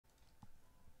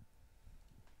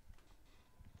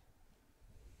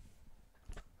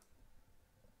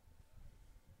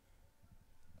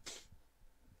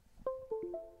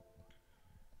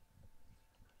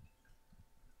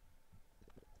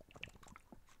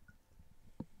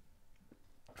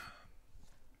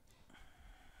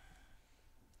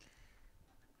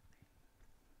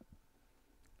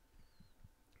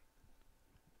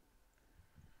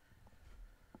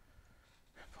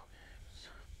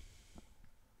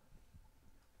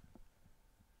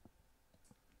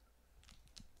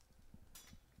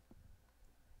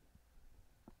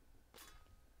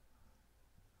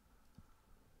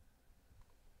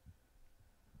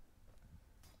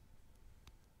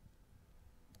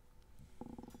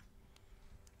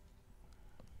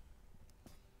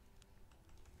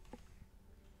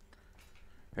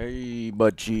Hey,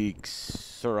 butt cheeks,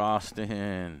 Sir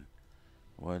Austin.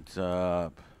 What's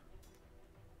up?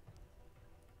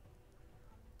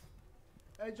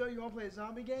 Hey Joe, you wanna play a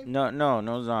zombie game?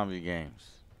 No zombie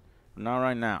games. Not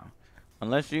right now.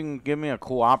 Unless you can give me a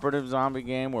cooperative zombie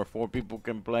game where 4 people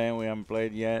can play and we haven't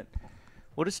played yet.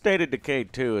 What is State of Decay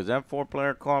 2? Is that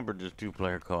 4-player co-op or just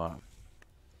 2-player co-op?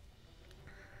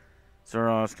 Sir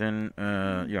Austin,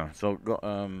 yeah. So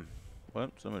go.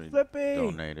 What? Somebody Flippy!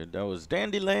 donated. That was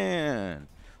Dandyland.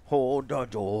 Hold the You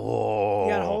got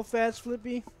door. Holdfast,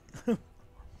 Flippy?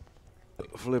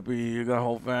 Flippy, you got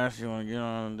Holdfast? You want to get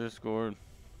on Discord?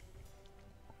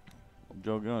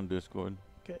 Joe, get on Discord.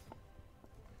 Okay.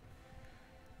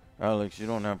 Alex, you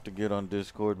don't have to get on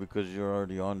Discord because you're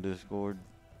already on Discord.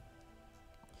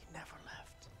 He never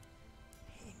left.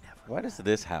 He never Why does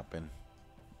this happen?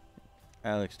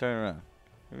 Alex, turn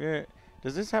around.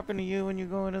 Does this happen to you when you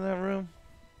go into that room?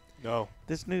 No.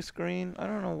 This new screen? I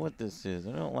don't know what this is.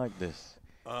 I don't like this.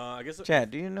 I guess.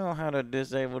 Chat, do you know how to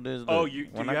disable this? Do you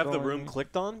have the room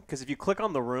clicked on? Because if you click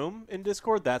on the room in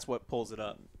Discord, that's what pulls it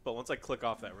up. But once I click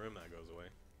off that room, that goes away.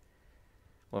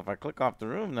 Well, if I click off the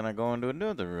room, then I go into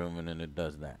another room, and then it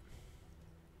does that.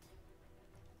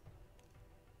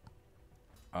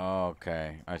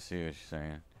 Okay, I see what you're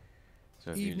saying.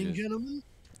 So Evening, gentlemen.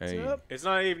 Hey. What's up? It's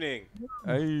not evening.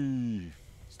 Hey.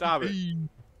 Stop it. Hey.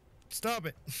 Stop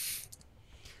it.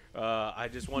 I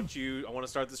just want you. I want to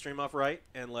start the stream off right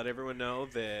and let everyone know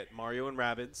that Mario and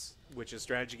Rabbids, which is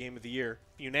strategy game of the year,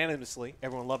 unanimously,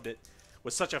 everyone loved it,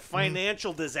 was such a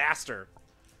financial disaster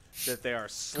that they are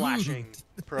slashing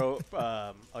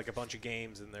like a bunch of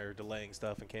games and they're delaying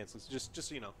stuff and canceling. Just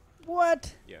so you know.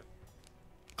 What? Yeah.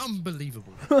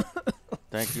 Unbelievable.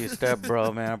 Thank you, Step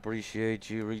Bro, man. I appreciate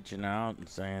you reaching out and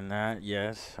saying that.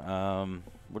 Yes.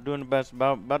 We're doing the best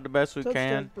about the best we What's up,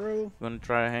 can. Step Bro? We're gonna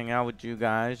try to hang out with you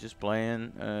guys, just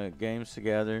playing games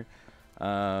together.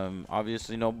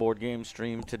 Obviously, no board game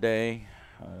stream today.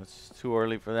 It's too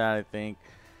early for that, I think.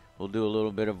 We'll do a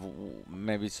little bit of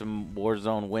maybe some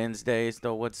Warzone Wednesdays.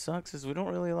 Though what sucks is we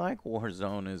don't really like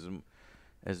Warzone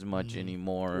as much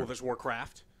anymore. Well, there's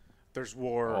Warcraft. There's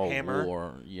Warhammer.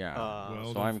 War, yeah.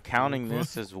 Well, So I'm counting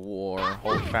this as war.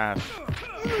 Holdfast,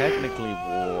 technically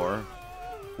war.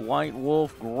 White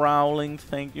Wolf growling,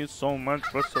 thank you so much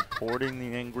for supporting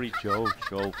the Angry Joe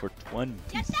show for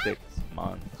 26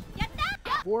 months.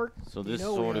 Work. So this You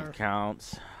know sort we of are.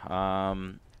 counts.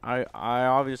 I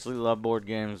obviously love board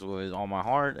games with all my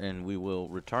heart, and we will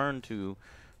return to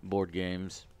board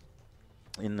games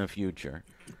in the future.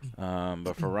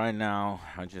 But for right now,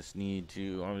 I just need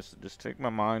to obviously just take my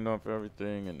mind off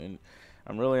everything, and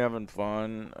I'm really having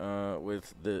fun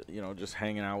with the just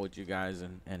hanging out with you guys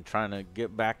and trying to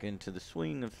get back into the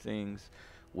swing of things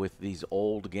with these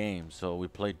old games. So we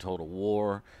played Total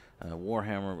War,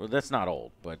 Warhammer. Well, that's not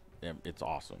old, but it's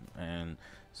awesome. And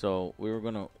so we were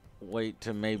gonna wait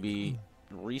to maybe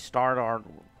restart our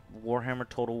Warhammer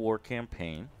Total War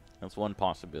campaign. That's one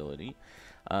possibility.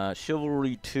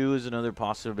 Chivalry 2 is another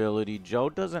possibility. Joe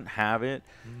doesn't have it,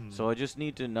 so I just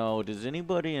need to know, does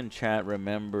anybody in chat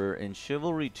remember in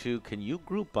Chivalry 2, can you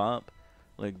group up?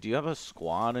 Like, do you have a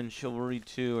squad in Chivalry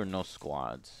 2 or no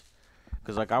squads?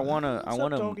 Because, like, I want What's up,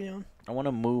 to Dogeon? I want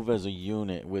to move as a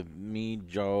unit with me,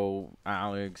 Joe,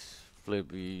 Alex,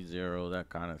 Flippy, Zero, that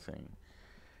kind of thing.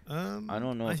 I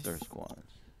don't know if there's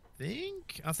squads.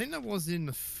 I think that was in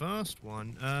the first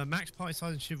one. Max party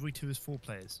size in Chivalry 2 is 4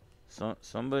 players. So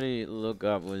somebody look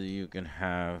up whether you can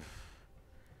have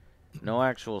no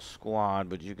actual squad,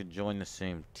 but you could join the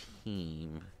same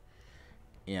team.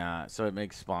 Yeah, so it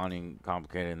makes spawning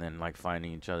complicated and then like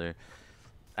finding each other.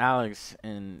 Alex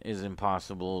is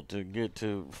impossible to get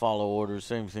to follow orders.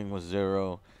 Same thing with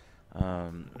Zero.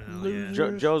 Yeah.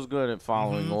 Joe's good at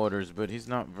following orders, but he's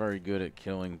not very good at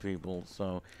killing people.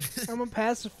 So I'm a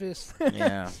pacifist.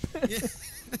 yeah.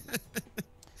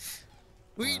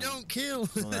 We don't kill.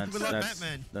 So We're like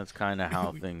Batman. that's kind of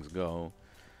how things go.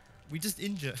 We just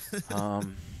injure.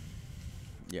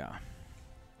 Yeah.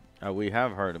 We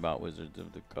have heard about Wizards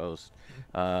of the Coast.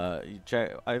 You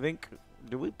check. I think.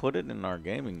 Did we put it in our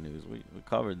gaming news? We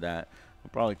covered that.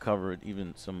 We'll probably cover it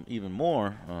even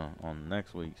more on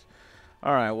next week's.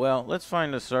 All right. Well, let's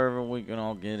find a server we can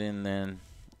all get in. Then,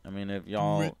 I mean, if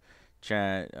y'all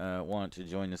chat want to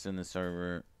join us in the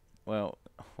server, well,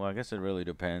 I guess it really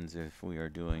depends if we are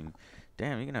doing.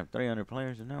 Damn, you can have 300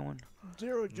 players in that one.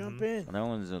 Zero, jump in. That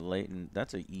one's a latent.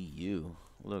 That's a EU.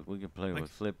 Look, we can play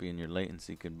with Flippy, and your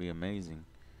latency could be amazing.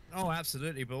 Oh,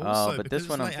 absolutely. But also, but this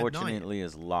because one it's late at night- unfortunately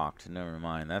is locked. Never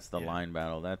mind. That's the line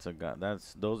battle.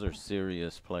 Those are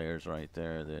serious players right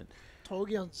there that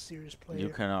Tolgion's a serious player. You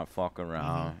cannot fuck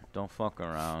around. Don't fuck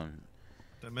around.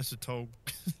 Don't mess with Tog.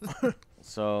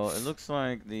 So it looks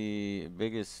like the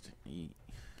biggest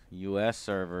U.S.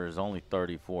 server is only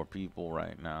 34 people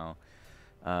right now.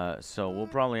 So we'll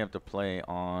probably have to play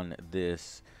on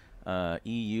this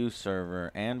EU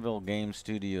server, Anvil Game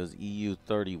Studios EU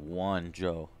 31,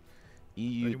 Joe.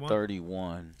 EU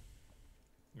 31.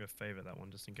 I'm gonna favorite that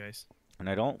one just in case. And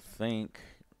I don't think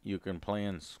you can play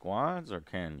in squads, or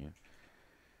can you?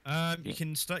 You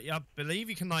can start. I believe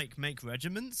you can like make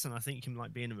regiments, and I think you can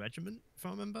like be in a regiment, if I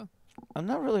remember. I'm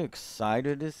not really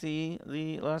excited to see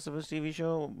the Last of Us TV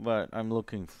show, but I'm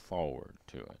looking forward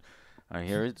to it. I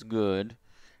hear it's good,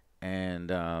 and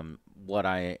what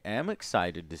I am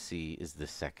excited to see is the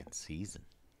second season.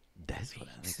 That's what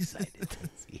I'm excited to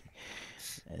see.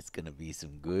 That's gonna be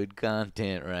some good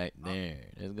content right there.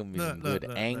 There's gonna be some good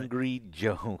Angry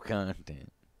Joe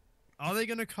content. Are they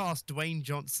gonna cast Dwayne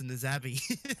Johnson as Abby?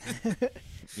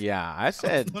 Yeah, I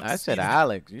said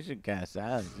Alex. You should cast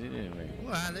Alex. You didn't make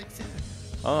Well, Alex, yeah.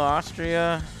 Oh,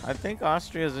 Austria. I think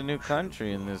Austria is a new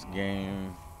country in this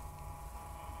game.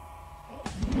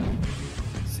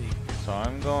 Let's see. So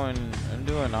I'm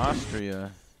doing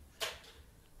Austria.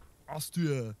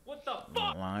 Austria. What the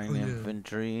fuck? Line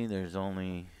infantry. There's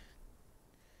only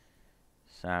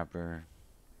sapper,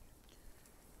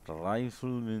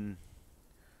 rifleman.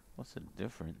 What's the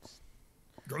difference?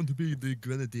 Going to be the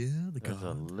grenadier, the There's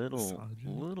a guard,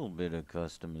 little bit of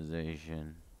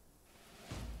customization.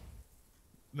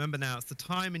 Remember now, it's the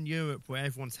time in Europe where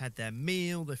everyone's had their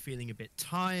meal, they're feeling a bit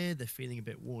tired, they're feeling a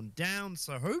bit worn down,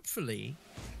 so hopefully,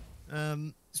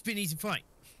 it's been an easy fight.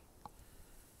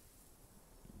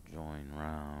 Join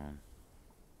round.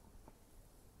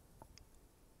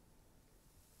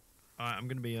 Alright, I'm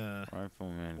gonna be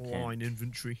Rifleman. line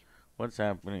infantry. What's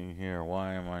happening here?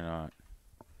 Why am I not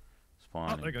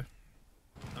spawning? Oh, there you go.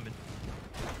 I'm in.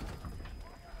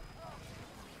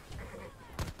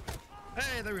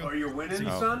 Hey, there we go. Are you winning,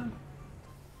 son?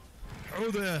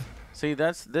 Oh there. See,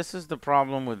 this is the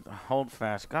problem with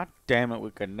Holdfast. God damn it,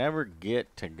 we could never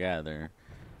get together.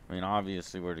 I mean,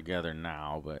 obviously we're together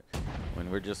now, but when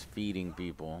we're just feeding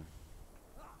people.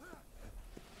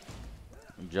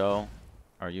 Joe,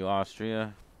 are you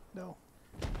Austria? No.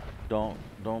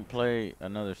 Don't play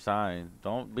another side.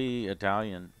 Don't be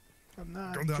Italian. I'm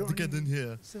not. Gonna have to get in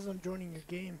here. It says I'm joining your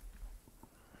game.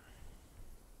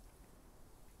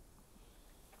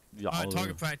 Alright,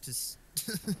 target practice.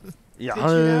 Yeah. Takes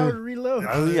you an hour to reload.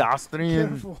 Austrian.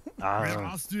 Careful. We're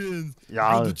Austrians.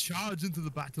 Yeah. Going to charge into the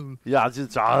battle. Yeah,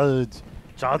 just charge.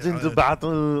 Charge into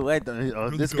battle. Wait,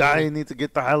 this guy needs to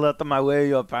get the hell out of my way,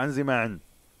 you pansy man.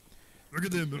 Look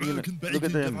at him, American bacon, look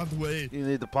at get him. out of the way. You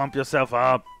need to pump yourself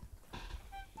up.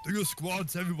 Do your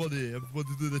squads, everybody. Everybody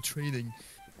do the training.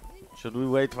 Should we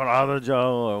wait for other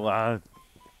Joe or what?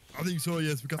 I think so,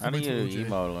 yes. We got How to do wait for you OJ.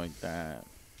 emote like that?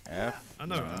 F? I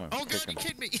know. I'm gonna Oh, kick God, you him.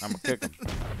 kicked me. I'm gonna kick him.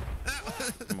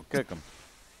 I'm gonna kick him.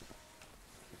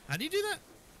 How do you do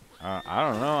that?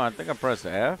 I don't know. I think I pressed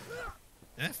F.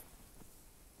 F?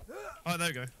 Oh, there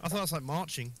we go. I thought it was like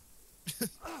marching.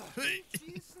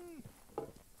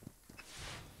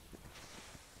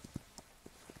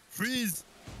 Freeze!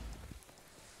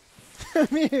 Come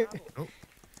here.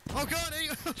 Oh God! Hey,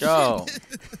 oh, Joe.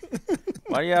 shit.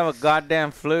 Why do you have a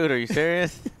goddamn flute? Are you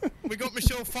serious? We got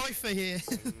Michelle Pfeiffer here.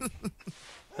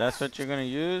 That's what you're gonna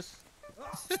use?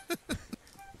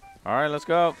 All right, let's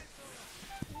go.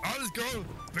 Oh, let's go!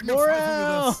 Bring your Pfeiffer with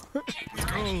Morale! us. Let's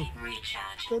go!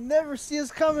 They'll never see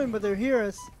us coming, but they'll hear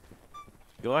us.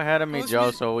 Go ahead of me, Oh, Joe,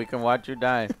 sweet. so we can watch you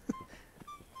die.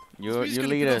 You Who's gonna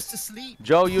lead put us. to sleep?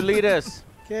 Joe, you lead us.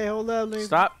 Okay, hold up.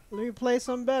 Stop. Let me play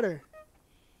something better.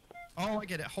 Oh, I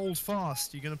get it. Hold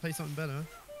fast. You're gonna play something better.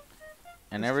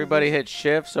 And everybody hit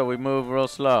shift so we move real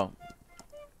slow.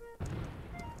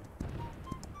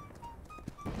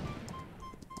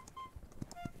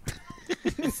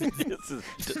 this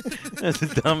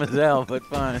is dumb as hell, but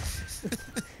fine.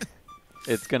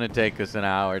 It's gonna take us an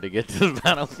hour to get to the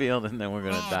battlefield, and then we're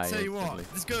gonna die. I tell you what, instantly.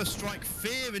 this is gonna strike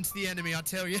fear into the enemy. I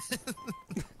tell you.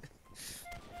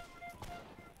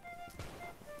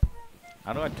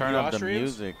 How do I turn You up the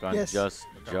Austrians? music on Yes. just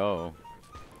Joe?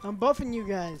 I'm buffing you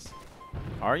guys.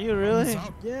 Are you really? What's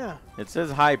up? Yeah. It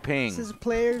says high This ping. is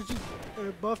players,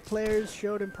 or buff players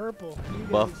showed in purple. You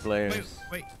Buff guys- players.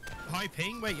 Wait, high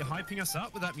ping? Wait, you're hyping us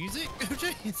up with that music?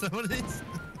 OJ, is that what it is?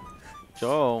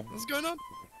 Joe, What's going on?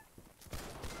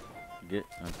 get.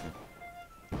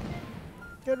 Okay.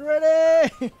 Get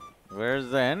ready! Where's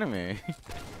the enemy?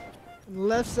 On the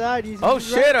left side. He's Oh he's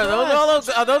shit! right Are those across. all those?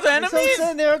 Are those That's what I'm enemies?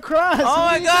 saying, they're across. Oh What my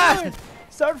are you god! doing?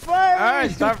 Start firing! All right,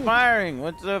 start firing.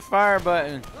 What's the fire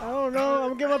button? I don't know. I'm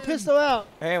gonna get my pistol out.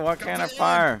 Hey, why can't I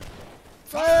fire?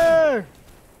 Fire!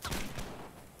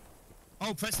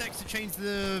 Oh, press X to change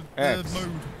the X.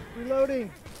 mode. Reloading.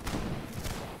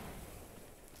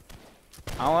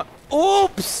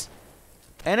 Oops!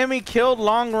 Enemy killed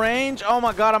long range? Oh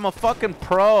my god, I'm a fucking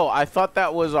pro. I thought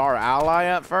that was our ally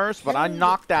at first, but I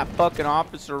knocked that fucking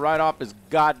officer right off his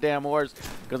goddamn horse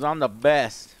because I'm the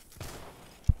best.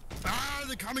 Ah,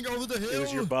 they're coming over the hill. It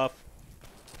was your buff.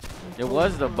 It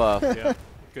was the buff. Yeah.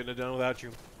 Couldn't have done without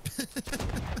you.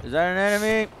 Is that an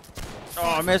enemy?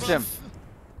 Oh, I missed him.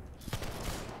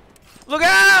 Look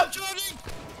out! Johnny!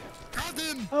 Got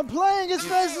him! I'm playing as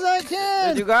fast as I can.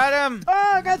 Did you got him?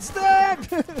 Oh, I got stabbed.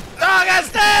 Oh, I got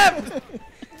stabbed!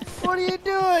 What are you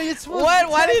doing? You're supposed What? to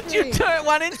Why protect didn't you me.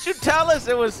 why didn't you tell us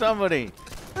it was somebody?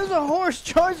 There's a horse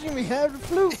charging me. Have the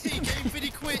flute. He came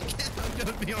pretty quick. I'm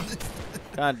gonna be honest.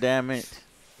 God damn it.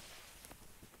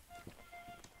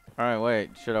 Alright, wait.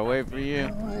 Should I wait for you?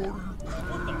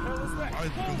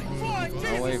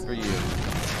 I'll wait for you.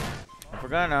 I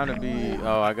forgot how to be...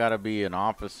 Oh, I gotta be an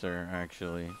officer,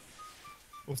 actually.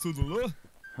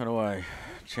 How do I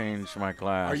change my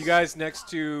class? Are you guys next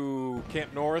to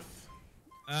Camp North?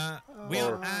 We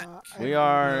are at We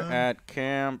are at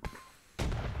camp...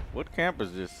 What camp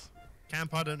is this?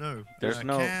 camp. I don't know. There's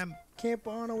no... Camp. Camp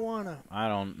Anawana. I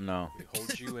don't know. We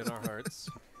hold you in our hearts.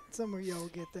 Some of y'all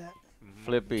get that.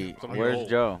 Flippy, Some of where's you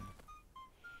Joe?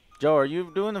 Joe, are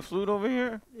you doing the flute over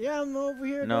here? Yeah, I'm over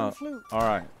here No. doing the flute.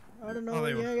 Alright. I don't know Oh,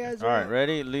 where there you you guys All are. right,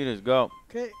 ready? Leaders, go.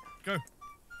 Okay. Go.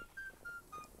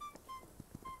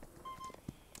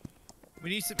 We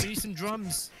need some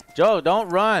drums. Joe, don't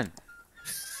run.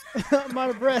 I'm out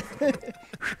of breath.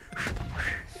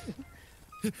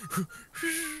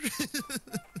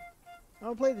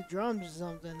 I'll play the drums or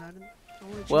something.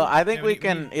 Well, I think Yeah, we we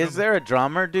can. need Is drummer. there a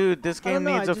drummer, dude? This I don't game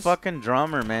know, needs I a just- fucking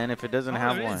drummer, man. If it doesn't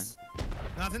have there one, is.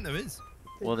 No, I think there is.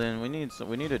 well then we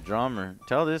need a drummer.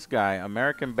 Tell this guy,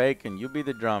 American Bacon, you be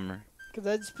the drummer. Because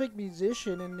I just picked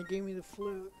musician and they gave me the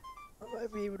flute. I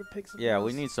might be able to pick some. Yeah, we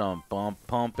else. need some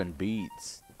pumping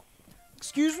beats.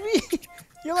 Excuse me?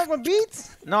 You like my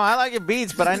beats? No, I like your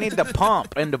beats, but I need the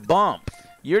pump and the bump.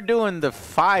 You're doing the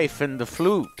fife and the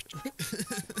flute.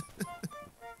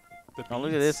 Oh,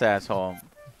 look at this asshole.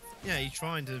 Yeah, he's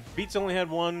trying to. Beats only had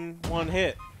one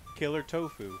hit. Killer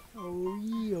Tofu. Oh,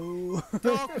 yo.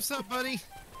 Doc, what's up, buddy?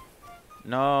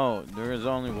 No, there is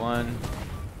only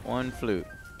one flute.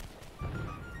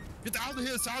 Get out of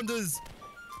here, Saunders!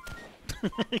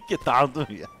 Get out of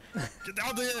here. Get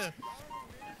out of here!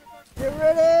 Get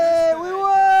ready! We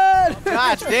won!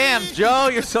 God damn, Joe,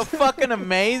 you're so fucking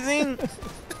amazing.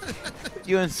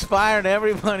 You inspired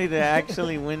everybody to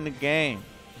actually win the game.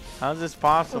 How's this I'm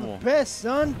possible? the best,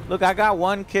 son. Look, I got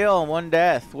 1 kill and 1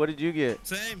 death. What did you get?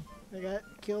 Same. I got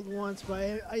killed once, but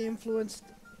I influenced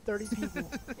 30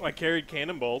 people. I carried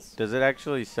cannonballs. Does it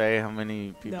actually say how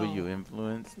many people No. you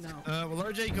influenced? No. Well,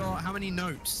 OJ got how many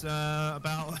notes?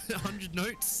 About 100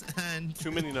 notes and.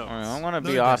 Too many notes. All right, I'm gonna No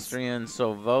be deaths. Austrian,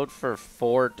 so vote for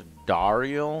Fort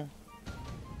Dario.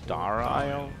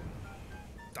 Dario.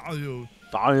 Dario.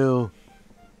 Dario.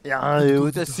 Yeah,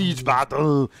 it's a siege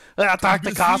battle. Attack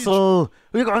the castle.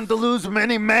 We're going to lose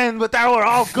many men, but they were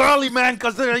all girly men,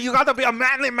 because you got to be a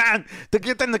manly man to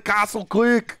get in the castle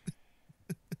quick.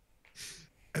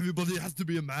 Everybody has to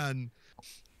be a man.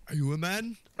 Are you a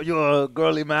man? Are you a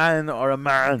girly man or a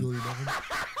man? Girly man.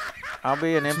 I'll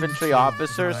be an infantry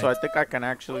officer, so I think I can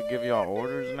actually give y'all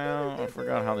orders now. I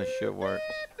forgot how this shit works.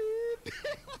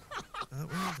 Where the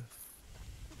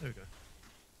there we go.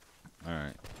 All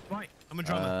right. Right, I'm a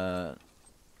drummer.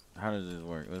 How does this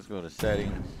work? Let's go to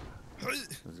settings.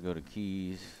 Let's go to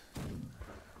keys.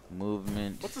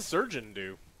 Movement. What's a surgeon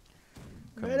do?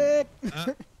 Medic!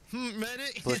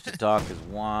 Medic. Push to talk is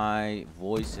Y.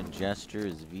 Voice and gesture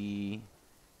is V.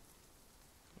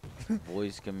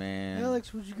 Voice command.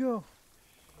 Alex, where'd you go?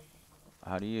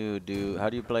 How do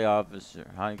you play officer?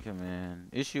 High command.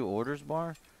 Issue orders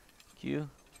bar. Q.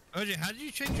 OJ, how did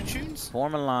you change your tunes?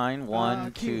 Form a line.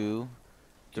 1, Q.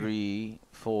 2, 3,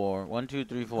 4. 1, 2,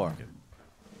 3, 4. Okay.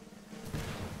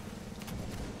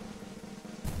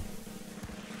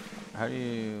 How do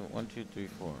you 1, 2, 3,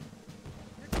 4?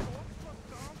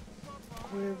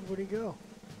 Where'd he go?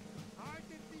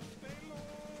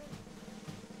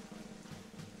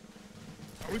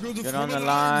 Get on the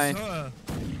line.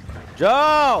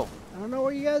 Joe! I don't know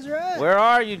where you guys are at. Where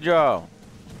are you, Joe?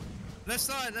 Left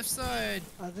side, left side.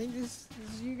 I think this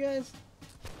is you guys.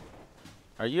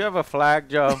 Are you have a flag,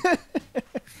 Joe?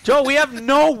 Joe, we have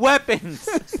no weapons.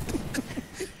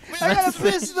 We I got a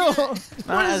pistol. Not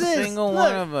What a is this? single Look,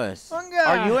 one of us. one guy.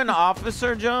 Are you an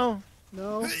officer, Joe?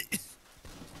 No. I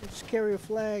just carry a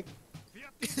flag.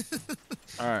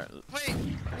 All right. Wait,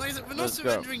 we're not Let's go.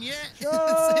 surrendering yet. Save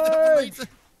Charge! that for later.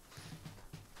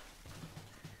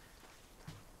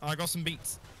 I got some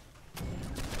beats.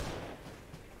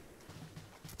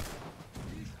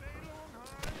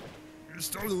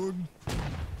 Stolen.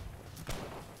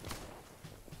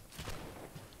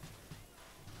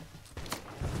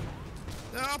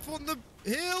 They're up on the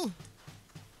hill.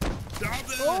 Down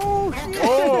there. Oh, shit.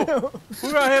 Oh!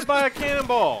 Who got hit by a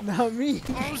cannonball? Not me.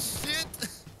 Oh shit!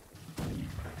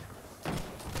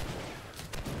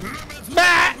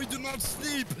 Ah! We do not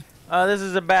sleep. This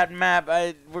is a bad map.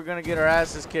 We're gonna get our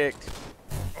asses kicked.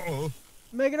 Oh,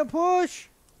 Making a push.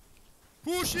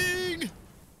 pushing.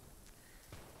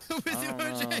 With the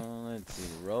OJ. Let's see.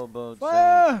 Rowboats.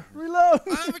 Fire. Reload.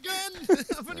 I have a gun.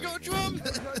 I've only got a drum.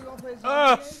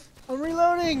 I'm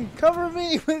reloading. Cover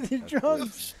me with your Oh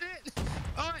drums. shit!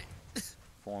 Alright,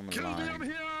 Form a kill me, I'm line.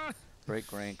 here.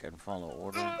 Break rank and follow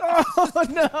order. Oh,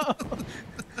 no.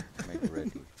 Make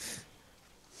ready.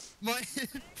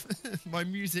 My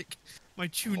music, my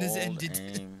tune has Hold, ended.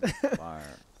 aim, fire.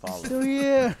 Follow. Still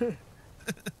here.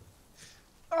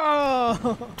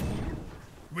 Oh.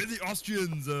 We're the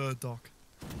Austrians, Doc.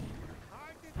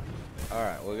 All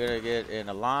right, we're gonna get in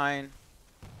a line.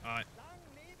 Alright.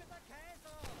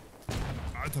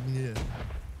 Alright, I'm here.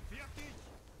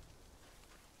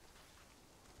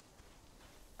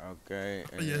 Okay.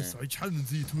 And Yes, I challenge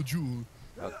thee to a duel.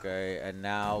 Okay, and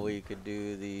now we could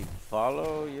do the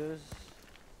follow. Yes.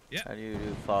 Yeah. How do you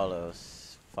do follow?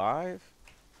 5?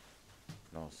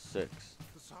 No, 6.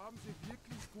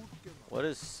 What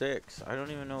is 6? I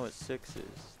don't even know what 6 is.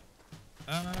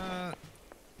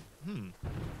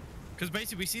 Because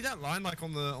basically we see that line like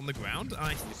on the ground.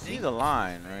 I You see think. the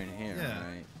line right here, Yeah.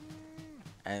 right?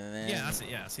 And then Yeah, that's it.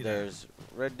 Yeah, I see that. there's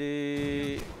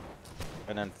ready,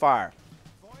 and then fire.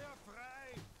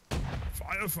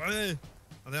 Fire, fire!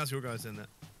 I think that's your guys in there.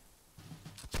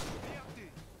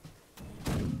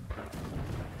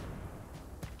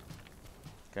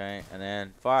 Okay, and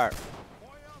then fire.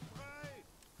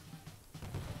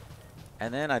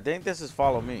 And then I think this is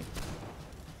follow me.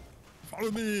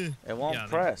 Follow me. It won't Yeah, I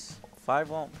think- press. 5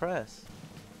 won't press.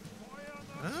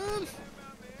 Hmm.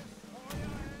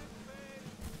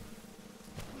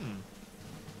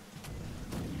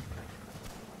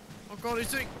 Oh god,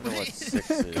 he's doing. I don't know what 6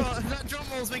 is. God, that drum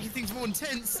roll's making things more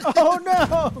intense. Oh,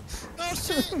 no. Oh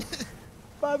shit!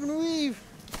 Bob and weave.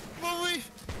 Molly!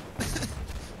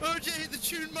 OJ, the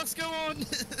tune must go on!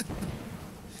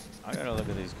 I gotta look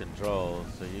at these controls,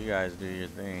 so you guys do your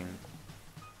thing.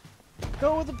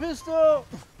 Go with the pistol.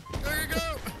 There you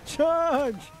go!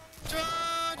 Charge.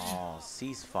 Charge! Oh,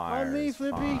 ceasefire. On me, is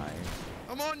Flippy. 5.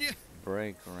 I'm on you!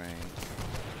 Break rank.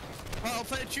 Right, I'll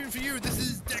play a tune for you. This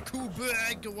is Deku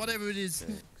Berg or whatever it is.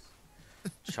 6.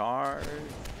 Charge.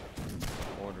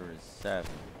 Order is 7.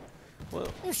 Well,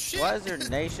 Oh shit! why is there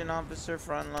nation officer,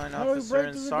 frontline How do we officer, break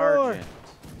and through the door? sergeant?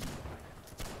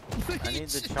 I need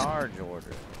the charge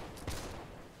order.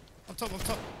 Up top, up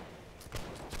top.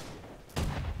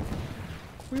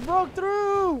 We broke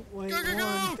through. Wait, Go, go, one.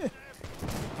 go!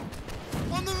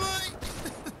 On the right!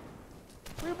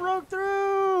 We broke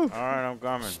through. Alright, I'm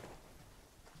coming.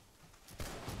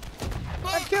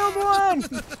 I killed one.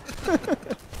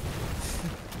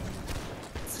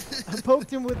 I poked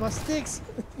him with my sticks.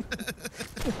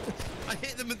 I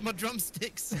hit them with my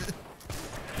drumsticks.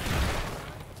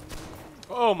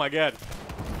 Oh my god.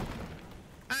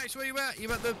 Alex, where you at?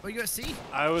 Are you at sea?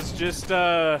 I was just,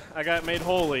 I got made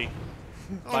holy.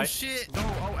 Oh Bye. shit!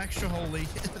 Oh, extra holy.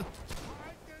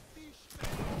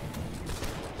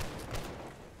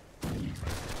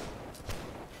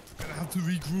 Gonna have to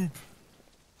regroup.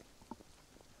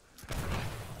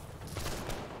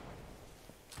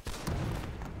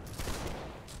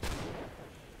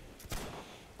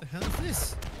 The hell is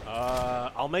this?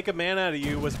 I'll Make a Man Out of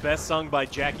You was best sung by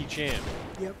Jackie Chan.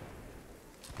 Yep.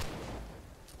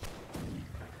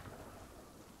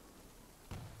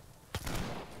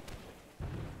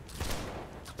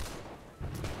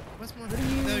 Where's my? How do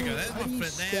you- There we go. There's how my do you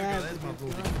foot. There we go. stab There's my with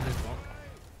bloody your flintlock.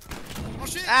 Oh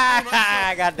shit! Ah, Oh,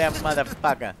 I got that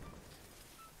motherfucker.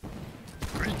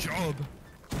 Great job.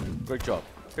 Great job.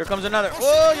 Here comes another.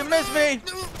 Whoa, you missed me.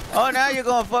 No. Oh, now you're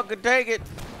gonna fucking take it.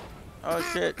 Oh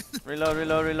shit. Reload,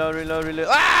 reload, reload, reload, reload.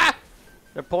 Ah!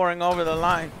 They're pouring over the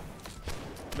line.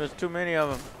 There's too many of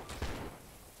them.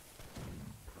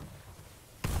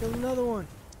 Kill another one.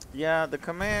 Yeah, the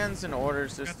commands and order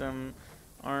system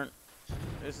aren't.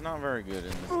 It's not very good in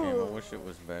this game. I wish it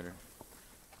was better.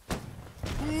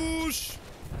 Whoosh!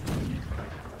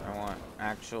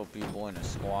 actual people in a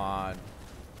squad.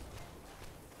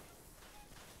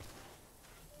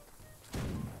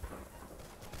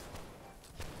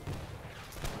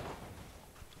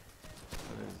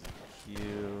 What is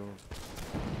Q?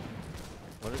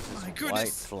 What is this My white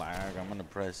goodness. flag? I'm gonna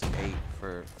press 8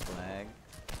 for flag.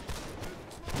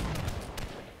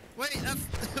 Wait,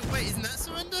 wait, isn't that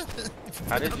surrender?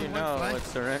 How did On the you white know flag? what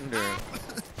surrender?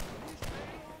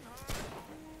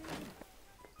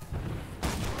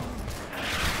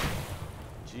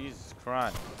 Jesus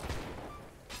Christ.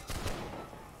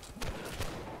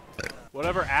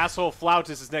 Whatever asshole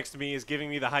flautist is next to me is giving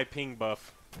me the high ping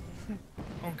buff.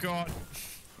 Oh god.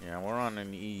 Yeah, we're on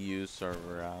an EU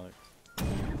server, Alex.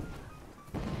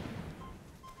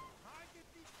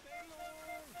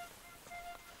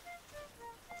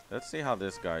 Let's see how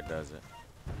this guy does it.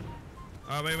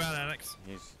 Oh, wait about Alex.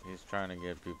 He's trying to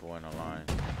get people in a line.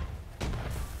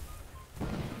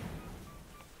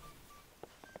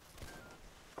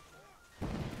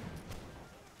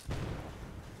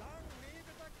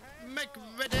 Make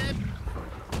ready.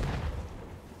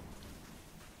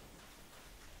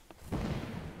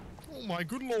 Oh my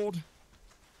good lord.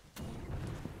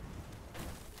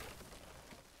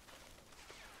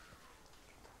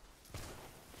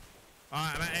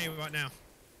 Alright, I'm at A right now.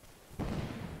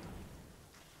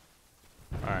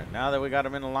 Alright, now that we got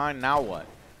him in the line, now what?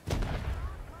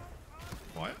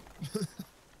 What?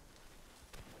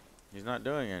 He's not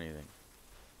doing anything.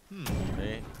 Hmm.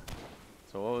 See?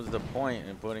 So what was the point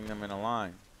in putting them in a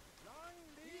line?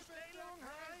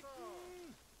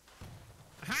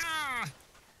 Ha!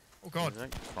 Oh god. He's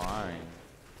like trying.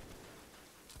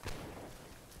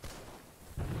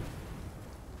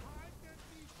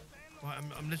 Right,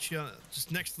 I'm literally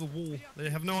just next to the wall. They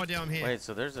have no idea I'm here. Wait,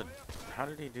 so there's a... How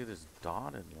did he do this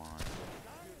dotted line?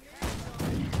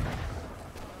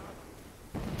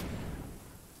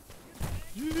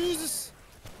 Jesus!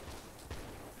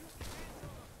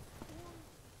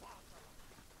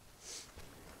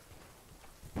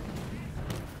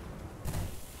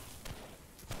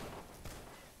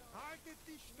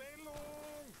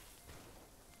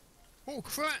 Oh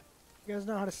crap! You guys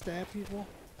know how to stab people?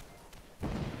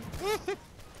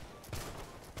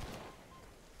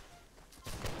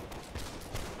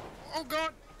 Oh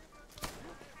god!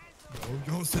 Oh,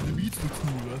 jag sätter mitt för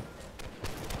coola.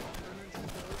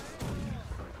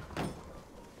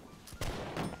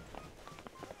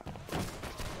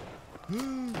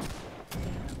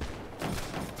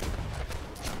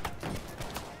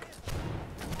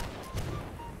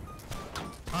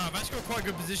 I've actually got quite a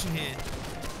good position here.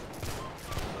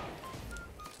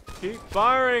 Keep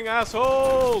firing,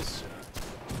 assholes!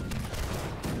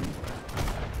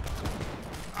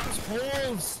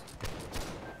 Assholes!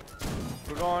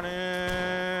 We're going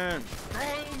in!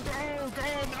 Go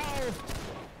now!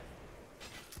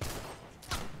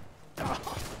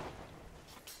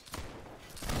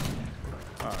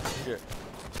 Oh, shit.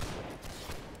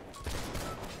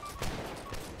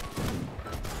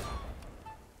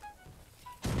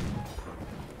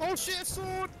 Oh shit,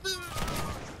 sword!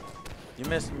 You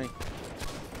missed me.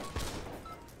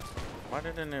 Why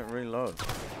didn't it reload?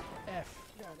 F.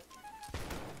 Got it.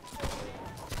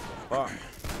 Fuck.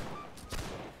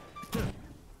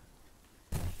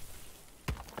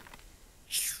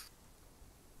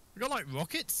 We got like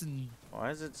rockets and...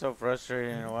 Why is it so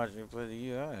frustrating to watch me play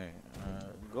the UI?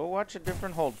 Go watch a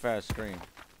different Holdfast stream.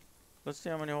 Let's see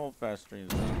how many Holdfast streams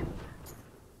there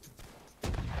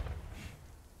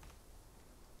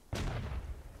are.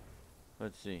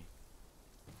 Let's see.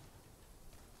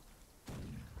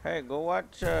 Hey, go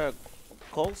watch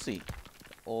Colsey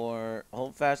or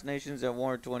Holdfast Nations at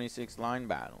War 26 line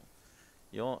battle.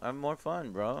 You'll have more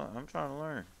fun, bro. I'm trying to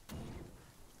learn.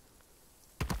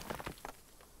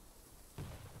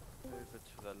 Over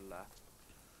to the left.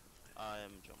 I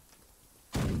am jumping.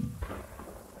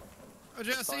 Oh,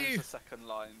 Jay, I see you! It's a second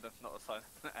line, that's not a sign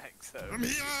of an exit. I'm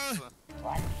here!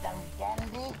 Want some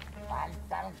candy? Want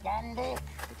some candy?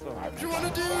 What do you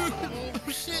want to do?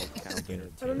 Oh shit!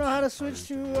 I don't know how to switch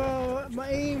to my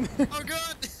aim. Oh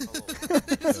god!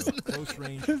 So, close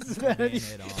range, This is keep your bad.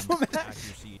 bayonet So on, bad.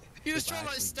 accuracy. You just I've try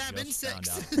like actually stab just found insects.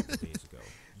 out a couple days ago.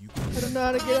 You can I don't know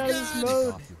how to get out of this God.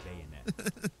 mode. off your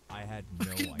bayonet. I had no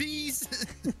Fucking idea. bees!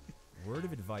 Word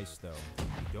of advice though, you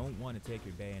don't want to take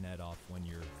your bayonet off when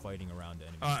you're fighting around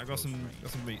enemies. Alright, I at got close some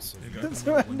range. beats. Here You you go. never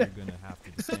know when you're gonna have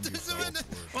to defend yourself.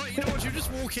 or Alright, you know what? You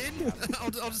just walk in.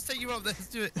 I'll just take you up there. Let's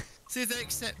do it. See if they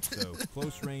accept. So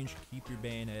close range, keep your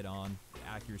bayonet on.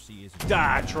 accuracy is.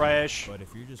 Trash. But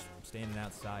if you're just standing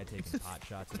outside taking pot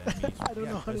shots at enemies, I don't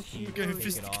know how to shoot. Take it off.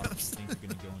 You think you're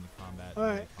gonna go into combat. All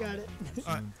right, got it.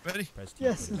 All right, ready? Press T,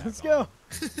 Yes, put it let's back go.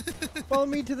 on. Follow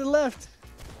me to the left.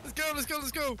 Let's go, let's go,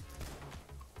 let's go.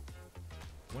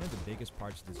 One of the biggest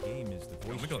parts of this game is the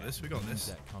voice we got chat, this, we got the this.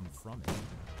 that come from it.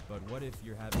 But what if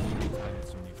you're having a good time with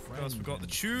some new friends? We got the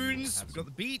and tunes, have we got some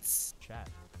the beats, chat.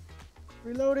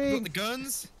 we Reloading. got the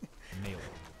guns. Nail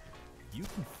it. You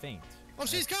can faint. Oh,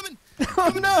 she's coming! Oh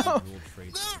no!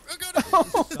 No, I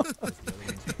got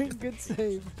it! Good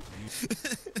save.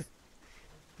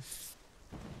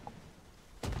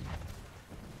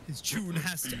 His tune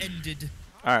has ended.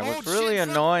 All right, Oh, what's really shit,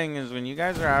 fuck. annoying is when you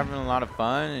guys are having a lot of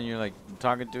fun and you're like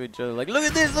talking to each other, like, look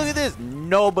at this, look at this.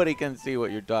 Nobody can see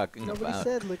what you're talking Nobody about.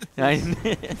 said look.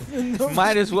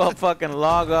 Might as well fucking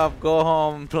log off, go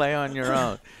home, and play on your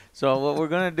own. So what we're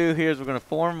gonna do here is we're gonna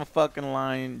form a fucking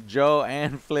line, Joe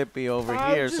and Flippy over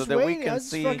here, so that we can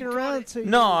see. Fucking around so you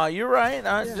No, you're right.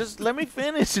 Yeah. Just let me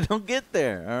finish. Don't get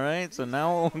there. All right. So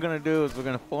now what we're gonna do is we're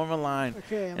gonna form a line,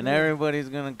 Okay, I'm and ready. everybody's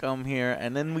gonna come here,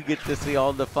 and then we get to see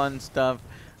all the fun stuff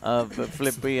of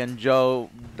Flippy and Joe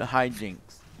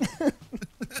hijinks.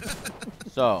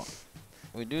 So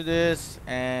we do this,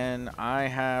 and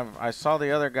I saw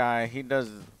the other guy. He does.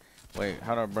 Wait,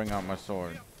 how do I bring out my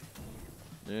sword?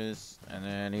 This, and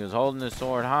then he was holding his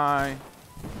sword high.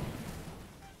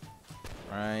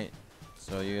 Right.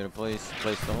 So you gotta place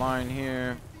the line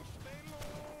here.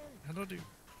 How do I do?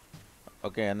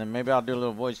 Okay, and then maybe I'll do a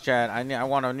little voice chat. I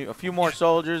want a few more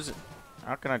soldiers.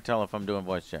 How can I tell if I'm doing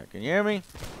voice chat? Can you hear me?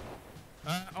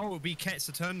 It'll be K. It's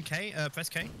a turn K. Press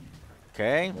K.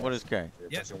 K? What is K?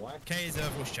 Yep. K is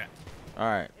voice chat. All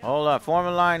right, hold up. Form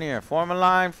a line here. Form a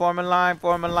line. Form a line.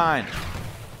 Form a line.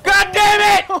 God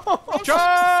damn it!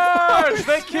 Charge!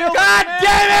 They killed God him!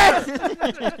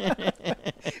 damn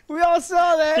it! We all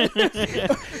saw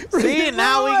that. See,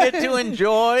 now we get to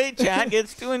enjoy. Chat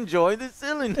gets to enjoy the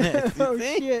silliness. You Oh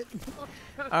see? shit.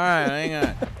 All right, hang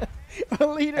on. Our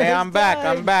leader Hey, has I'm back.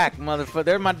 died. I'm back, motherfucker.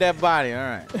 There's my dead body. All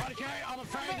right.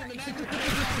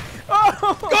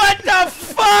 Oh! What the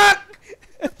fuck?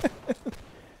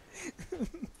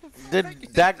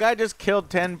 Did that guy just killed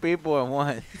 10 people at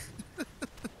once?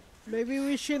 Maybe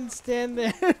we shouldn't stand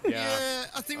there. Yeah,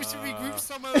 I think we should regroup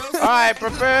somewhere else. All right,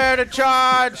 prepare to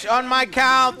charge on my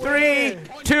count. 3,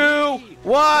 2,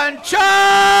 1,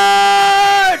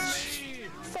 charge!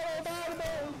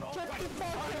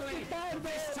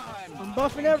 I'm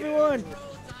buffing everyone.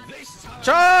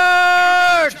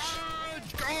 Charge!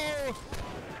 Go!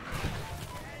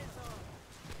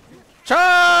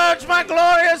 Charge, my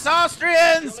glorious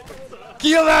Austrians!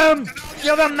 Kill them!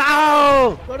 Kill them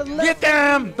now! Go to the Get left.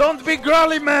 them! Don't be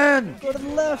girly, man! Go to the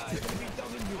left.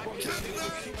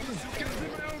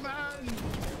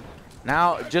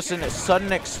 Now, just in a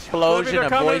sudden explosion They're of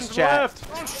coming voice chat. left.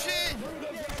 Oh shit!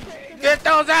 Get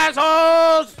those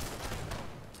assholes!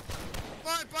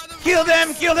 Right by the Kill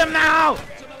them! Kill them now!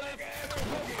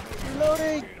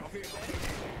 Reloading.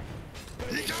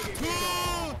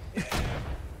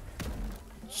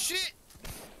 Shit!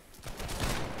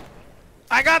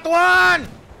 I got one!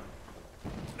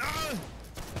 No!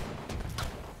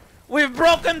 We've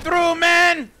broken through,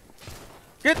 men!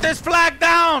 Get this flag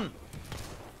down!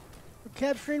 We're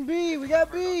capturing B. We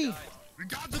got B. We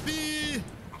got the bee!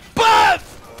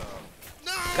 Buff!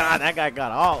 No! God, that guy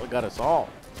got us all.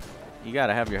 You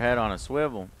gotta have your head on a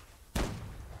swivel.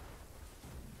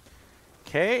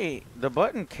 K, the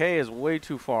button K is way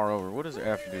too far over. What does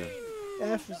F do?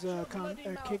 F is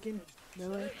kicking.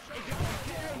 Melee.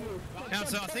 Now,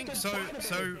 so I think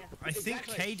I think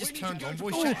K just turns on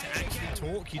voice chat to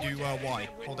actually talk. You do Y.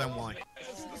 Hold down Y.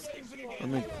 Let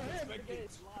me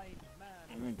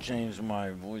change my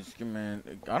voice command.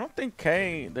 I don't think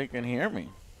K, they can hear me.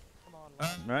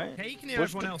 Right? K can hear Push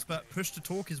everyone the- else, but push to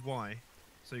talk is Y.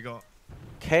 So you got.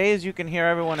 K is you can hear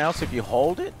everyone else if you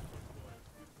hold it.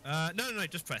 No,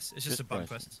 just press. It's just a button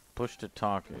press. Push to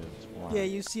talk is Y. Yeah,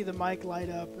 you see the mic light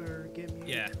up or get muted.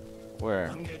 Yeah. Where?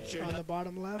 On the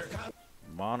bottom left.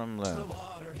 Bottom left.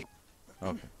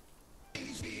 Okay.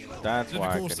 That's It's why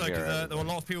I cool could though, hear because it. there were a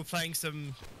lot of people playing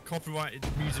some copyrighted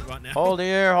music right now. Hold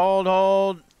here,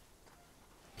 hold.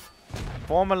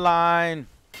 Form a line.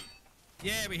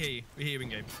 Yeah, we hear you. We hear you in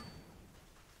game.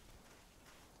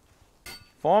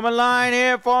 Form a line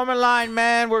here, form a line,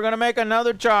 man. We're gonna make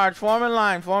another charge. Form a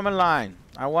line, form a line.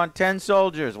 I want 10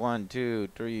 soldiers. 1, 2,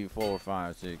 3, 4,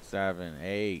 5, 6, 7,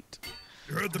 8.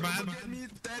 You heard the man.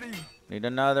 Need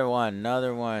another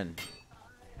one,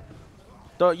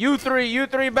 So you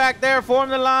three back there, form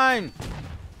the line.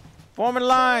 Form a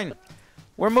line.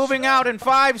 We're moving out in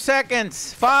 5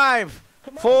 seconds. 5,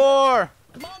 4,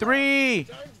 3,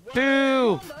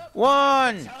 2,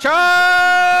 1. Charge!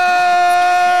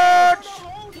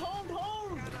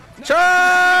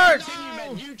 Charge!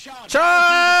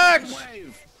 Charge!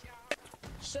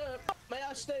 Sir, may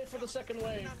I stay for the second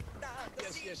wave?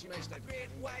 Yes, you may stay. Okay,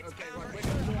 right, we're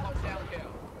going to walk down here.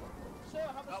 Sir,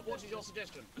 what is your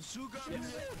suggestion?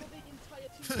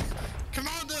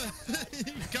 Commander!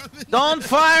 Don't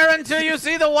fire until you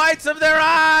see the whites of their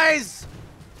eyes!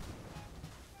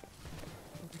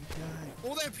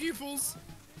 All their pupils!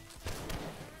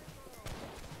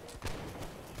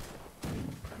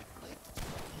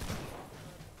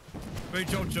 Great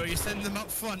job, Joe. You send them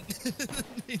up front.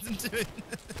 Need them to it.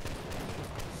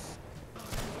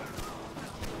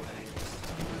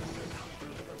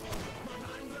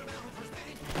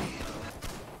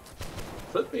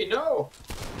 Flippy, no!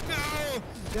 No!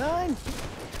 Gun.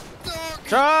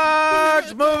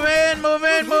 Charge! Move in, move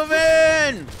in, move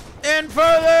in! In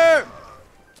further!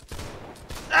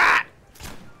 Ah!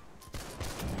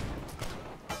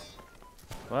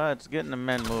 Well, it's getting the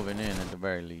men moving in at the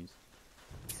very least.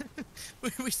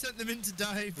 We sent them in to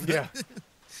die. But Yeah.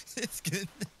 it's good.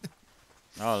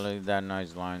 Oh, look at that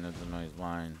nice line. That's a nice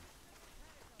line.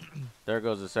 There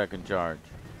goes the second charge.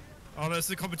 Oh, that's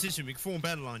the competition. We can form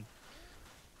battle line.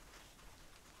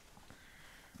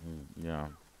 Yeah.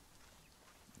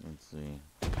 Let's see.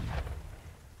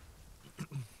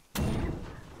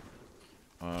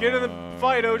 Get in the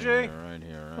fight, OJ. Right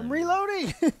here, right I'm here.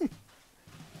 reloading.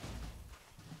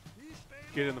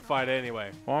 Get in the fight anyway.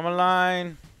 Form a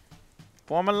line.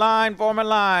 Form a line, form a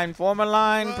line, form a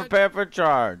line. What? Prepare for a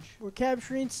charge. We're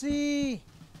capturing C.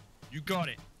 You got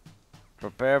it.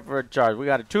 Prepare for a charge. We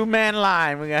got a two-man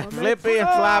line. We got I'm Flippy and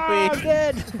I'm Floppy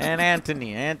dead. and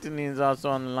Anthony. Anthony is also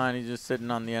on the line. He's just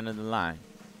sitting on the end of the line.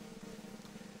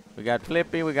 We got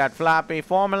Flippy. We got Floppy.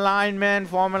 Form a line, men.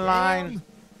 Form a line.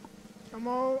 I'm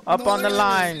all Up on the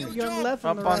line. You're on the left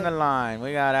and Up the on the right. line.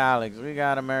 We got Alex. We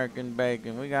got American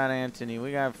Bacon. We got Anthony.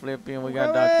 We got Flippy. And we got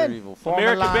Go Dr. ahead. Evil. Form a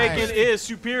American line. bacon is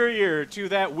superior to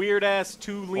that weird ass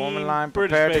too Form a lean line.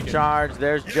 British Prepare to bacon. charge.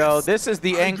 There's Joe. This is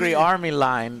the I Angry agree. Army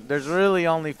line. There's really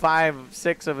only 5,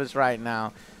 6 of us right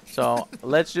now. So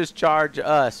let's just charge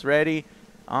us. Ready?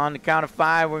 On the count of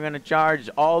 5, we're going to charge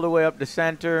all the way up the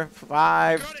center.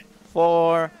 5, Got it.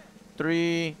 4,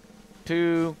 3,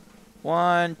 2,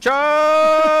 1.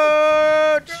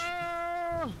 Charge!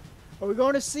 Are we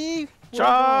going to C?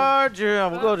 Charge! Yeah,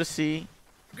 we'll go to C.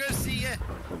 We're gonna see ya.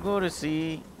 We'll go to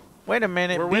C. Wait a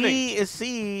minute. We're B winning. is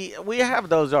C. We have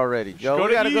those already, Joe. go We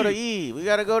to got to go to E. E. We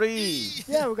got to go to E.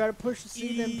 Yeah, we got to push the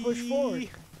C, then push forward.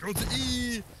 Go to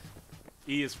E.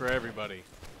 E is for everybody.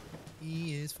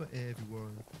 E is for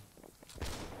everyone.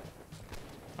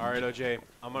 All right, OJ.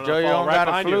 I'm gonna Joe, you follow don't right got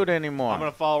a behind flute you. anymore. I'm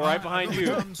gonna follow right behind you.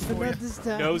 Comes But for you. not this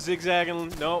time. No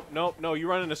zigzagging. Nope, nope, no. You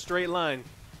run in a straight line.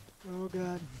 Oh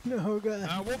god. No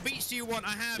god. What beats do you want?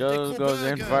 I have Joe the goes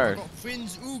in Burger. first. I've got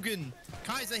Prinz Ugen,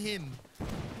 Kaiser Him.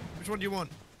 Which one do you want?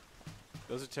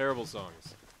 Those are terrible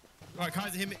songs. Right,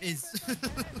 Kaiser Him it is.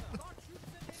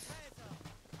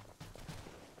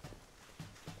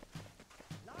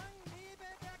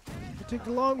 We took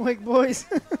the long way, boys.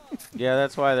 Yeah,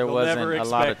 that's why there They'll wasn't never a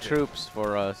lot of expect it. troops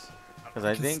for us. Because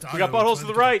I think... We got buttholes to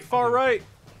the right, far right.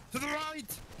 To the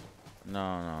right.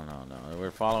 No.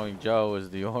 We're following Joe as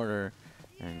the order.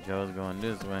 And Joe's going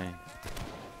this way.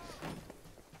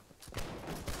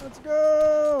 Let's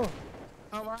go.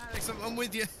 Oh, Alex, I'm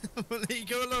with you. I'm gonna let you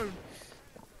go alone.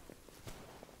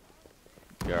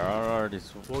 You're already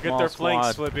We'll get their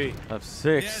flanks, Flippy. of Yeah,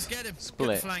 6 let's get him. split.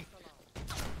 Get the flank.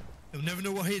 You'll never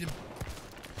know what hit him.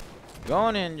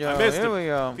 Going in, Joe. I missed Here him. we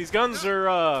go. These guns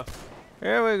are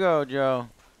Here we go, Joe.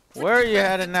 Where are you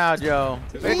headed now, Joe?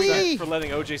 E. for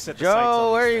letting OJ set the sights on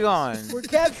Joe, where are these you things. going? We're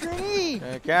capturing E.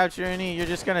 Capturing E. You're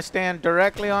just going to stand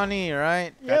directly on E,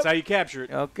 right? That's Yep. how you capture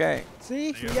it. Okay.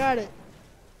 See, we got it.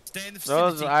 Stay in the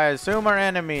Those, vicinity. I assume, are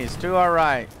enemies. To our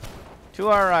right. To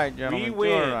our right, gentlemen. We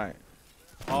To our win. right.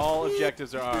 All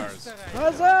objectives are ours.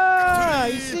 Huzzah!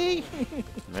 You see?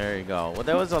 There you go. Well,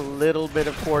 there was a little bit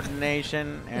of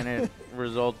coordination, and it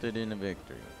resulted in a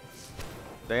victory.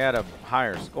 They had a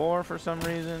higher score for some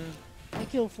reason, I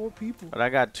killed 4 people. but I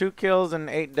got 2 kills and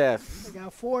 8 deaths. I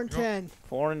got 4 and 10.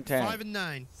 4 and 10. 5 and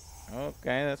 9.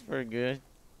 Okay, that's pretty good.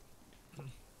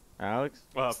 Alex?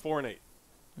 4 and 8.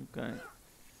 Okay.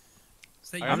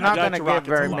 Stay I'm I'm I not got going to your get rockets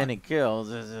very a lot. many kills.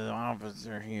 There's an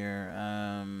officer here.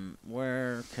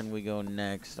 Where can we go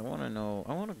next? I want to know.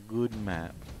 I want a good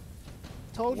map.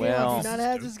 Tolkien, Well- if you not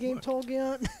have this game,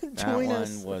 Tolkien, That join one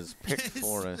us. was picked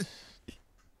for us.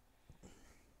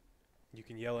 You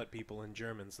can yell at people in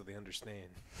German so they understand.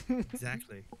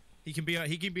 Exactly. He can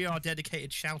be our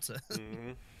dedicated shouter.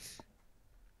 Mhm.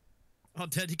 Our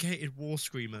dedicated war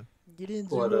screamer. Get in,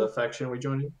 What Zulu. faction are we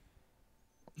joining?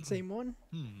 Same one?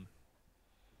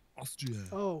 Austria.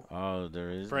 Oh. Oh, there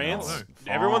is France? no. France.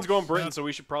 Everyone's going Britain, so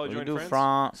we should probably We join do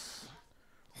France.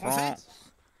 France.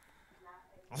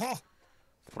 Oh,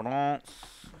 France.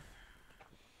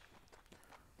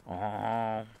 Oh.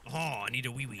 I need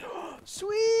a wee wee.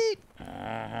 Sweet!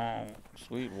 Oh.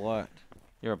 Sweet what?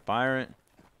 You're a pirate?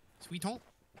 Sweet home.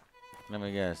 Let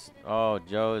me guess. Oh,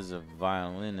 Joe is a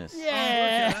violinist.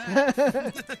 Yeah!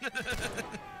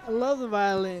 I love the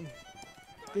violin.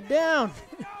 Get down!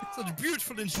 Such a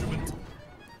beautiful instrument.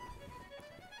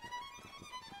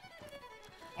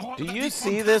 Oh, Do that'd you be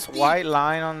see this fantastic. white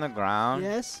line on the ground?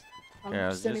 Yes? I'm Yeah, I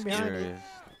was standing just behind curious.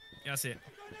 Yeah, I see it.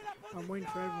 it. I'm waiting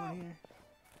for everyone here.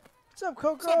 What's up,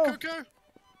 Coco? What's up, Coco?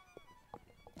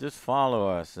 Just follow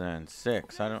us then.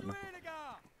 6. I don't know.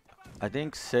 I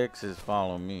think 6 is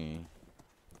follow me.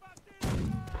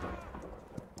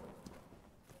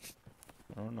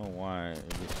 I don't know why it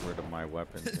gets rid of my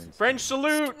weapons. instantly. French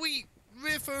salute! Sweet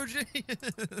riff, OJ.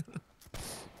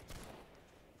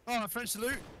 Oh, French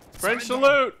salute. French Surrender.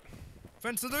 salute!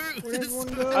 French salute. Where'd everyone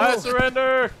go? I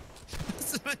surrender!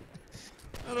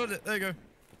 I love it. There you go.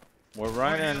 We're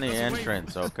right Oh, yeah, in the that's a wave.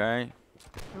 entrance, okay?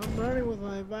 I'm running with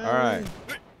my violin. Alright.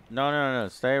 No.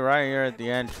 Stay right here at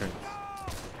the entrance.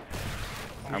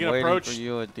 We I'm can waiting approach. for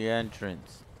you at the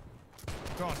entrance.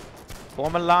 God.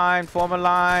 Form a line, form a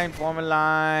line, form a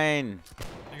line.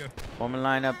 There you go. Form a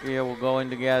line up here, we'll go in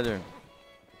together.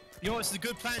 You know, it's a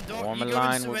good plan, Doc. Form You a go in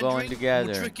line, we're going surrendering,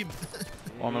 together. We'll trick him.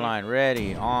 Form a line,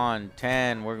 ready, on,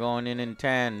 10, we're going in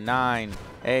 10, 9,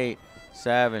 8,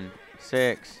 7,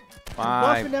 6, I'm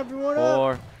 5, buffing everyone up.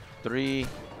 4, 3,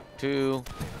 2,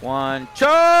 1, charge!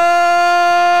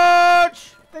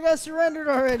 I got surrendered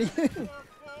already.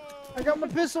 I got my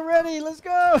pistol ready. Let's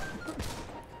go.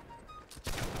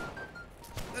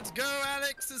 Let's go,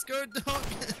 Alex. Let's go, Doc.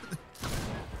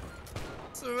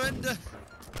 Surrender.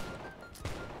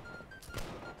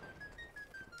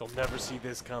 They'll never see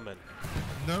this coming.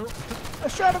 No. I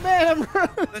shot a man.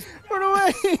 Run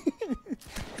away.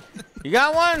 You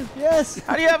got one? Yes.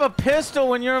 How do you have a pistol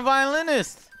when you're a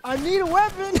violinist? I need a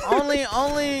weapon.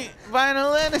 only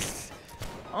violinists.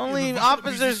 Only You're a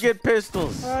officers get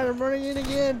pistols. All right, I'm running in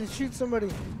again to shoot somebody.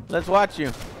 Let's watch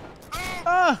you.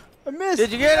 Ah, I missed.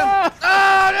 Did you get him?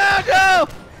 Ah!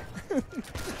 Oh, no, go!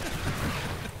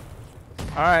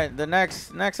 All right, the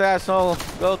next asshole,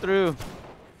 go through.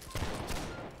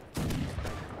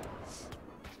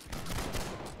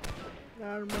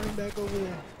 Now I'm running back over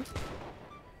there.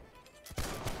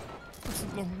 It's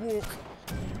a long walk.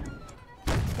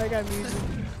 I got music.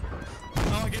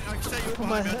 Oh, I can stay up Come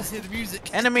behind me. on. I just hear the music.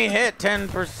 Enemy hit,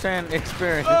 10%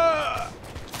 experience. I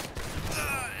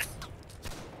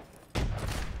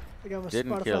got my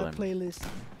Didn't kill Spotify him. playlist.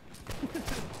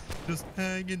 Just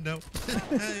hanging out.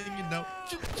 Hanging out.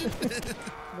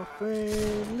 My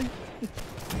friendly.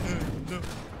 No.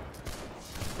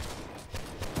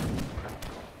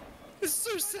 It's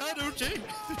so sad, OJ.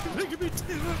 You're making me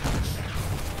tear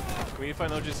up. We need to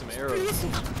find out just some arrows.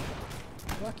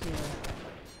 Fuck yeah.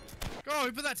 Go,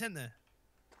 who put that tent there?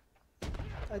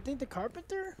 I think the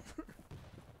carpenter.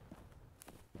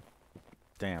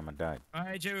 Damn, I died. All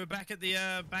right, Joe, we're back at the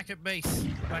back at base,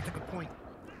 back at the point.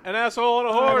 An asshole on a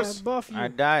All right, horse! I buff you. I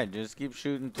died. Just keep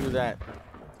shooting through that.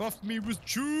 Buff me with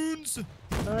tunes. All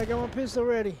right, I got my pistol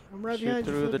ready. I'm right Shoot behind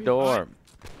you. through the Flippy. door.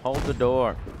 Hold the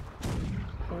door.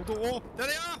 Hold the wall. There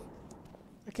they are.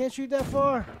 I can't shoot that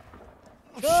far.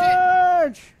 Oh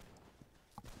Charge!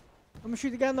 I'm gonna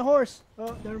shoot the guy on the horse.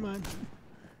 Oh, never mind.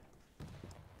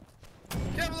 shit!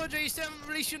 Careful, OJ. You still haven't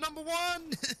released your number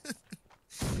one.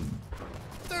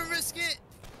 Don't risk it.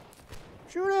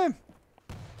 Shoot him!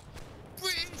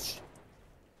 British.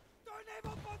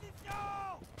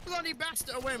 Bloody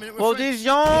bastard! Oh, wait a minute. we're French.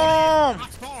 Position!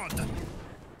 Bastard.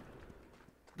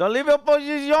 Dans les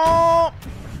position!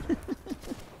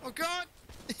 Oh God!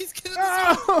 He's killing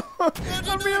us all. Oh!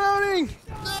 I'm reloading!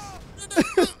 No, no,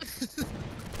 no.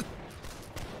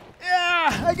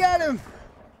 Yeah! I got him!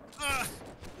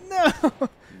 No!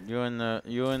 You in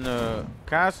the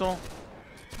castle?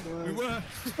 We were.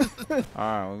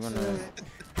 Alright, we're gonna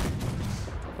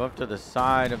go up to the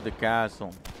side of the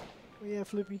castle. Oh, yeah,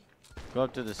 Flippy. Go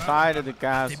up to the side of the The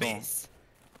castle base.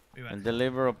 We and went.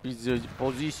 deliver a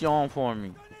position for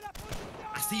me.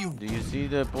 I see you. Do you see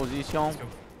the position? I see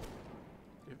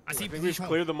I think we should position.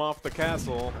 clear them off the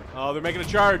castle. Oh, they're making a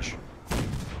charge.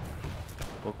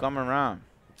 We'll come around.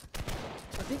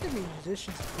 I think the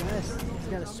musician's best. He's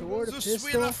got a sword, a So sweet,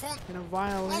 pistol, that font. and a Oh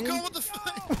violin. god, what the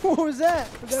fuck? What was that?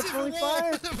 Was that Civil friendly War.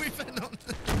 fire? We've been on.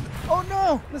 Oh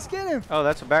no! Let's get him! Oh,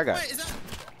 that's a bad guy. Wait, is that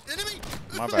enemy?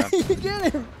 My bad. You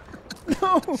get him!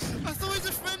 No! I thought he was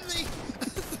a friendly.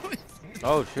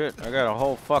 Oh shit! I got a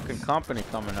whole fucking company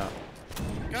coming up.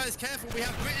 Guys, careful. We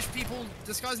have British people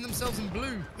disguising themselves in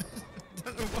blue.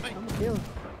 Don't know why. I'm gonna kill him.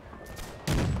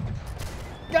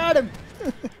 Got him!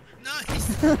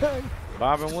 Nice.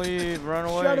 Bob and weed, run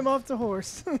away. Shut him off the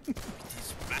horse.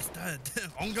 Bastard.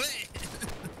 Anglais.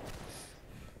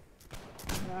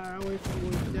 I'll wait for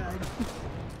you to die.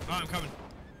 Alright, I'm coming.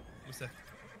 What's that?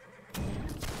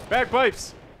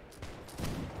 Bagpipes.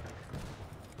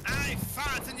 I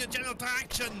fart in your general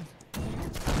direction.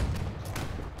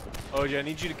 Oh yeah, I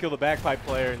need you to kill the bagpipe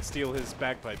player and steal his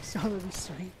bagpipes. Oh, that'd be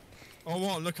sweet. Oh,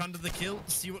 what? Look under the kilt.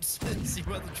 See what? See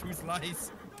where the truth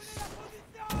lies.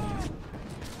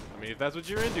 I mean, if that's what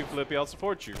you're into, Flippy, I'll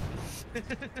support you.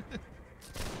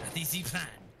 That's easy plan.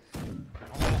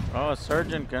 Oh, a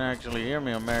surgeon can actually hear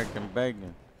me, American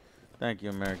Bacon. Thank you,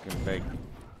 American Bacon.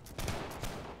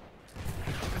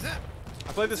 What's that?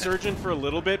 I played the surgeon for a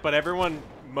little bit, but everyone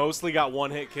mostly got one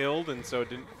hit killed, and so it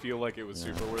didn't feel like it was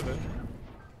super worth it.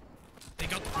 They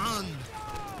got on.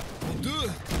 Oh,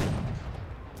 good.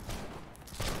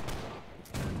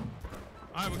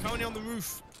 Alright, we're currently on the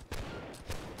roof.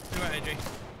 Do it, AJ.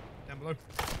 Down below.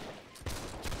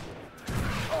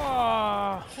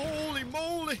 Oh, holy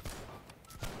moly!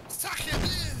 Suck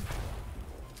it!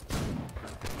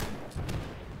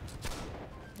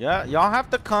 Yeah, y'all have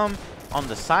to come on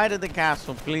the side of the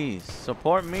castle, please.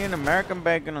 Support me and American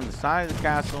Bacon on the side of the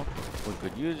castle. We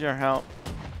could use your help.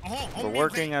 We're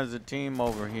working as a team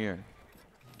over here.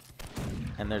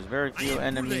 And there's very few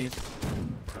enemies.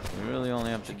 We really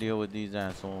only have to deal with these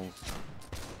assholes.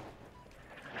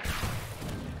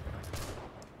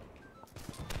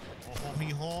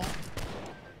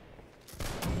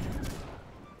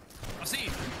 I see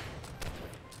you.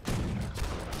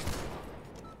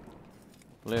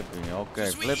 Flippy, okay.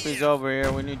 Sweet. Flippy's over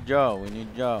here. We need Joe. We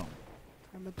need Joe.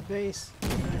 I'm at the base.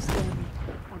 I stand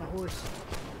on a horse.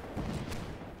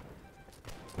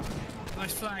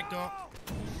 Nice flag, Doc.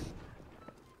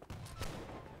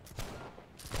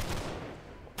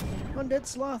 Undead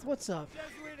Sloth, what's up?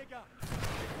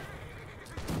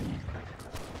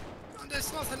 Undead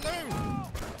Sloth, hello!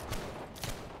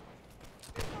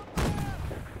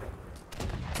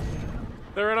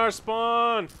 They're in our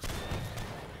spawn.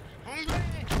 Hungry!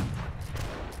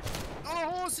 On a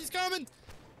horse, he's coming!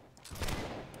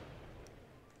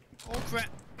 Oh crap.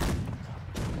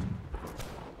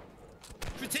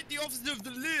 Protect the officer of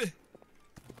the law!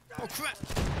 Oh crap!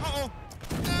 Uh-oh!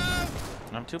 No!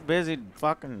 I'm too busy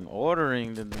fucking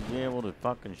ordering to be able to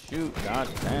fucking shoot. God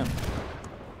damn.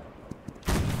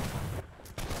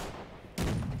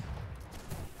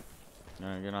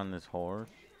 Gonna get on this horse.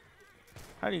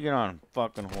 How do you get on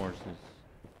fucking horses?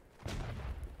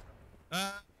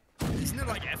 Isn't it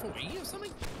like FOE or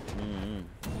something?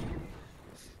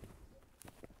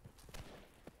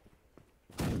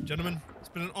 Gentlemen, it's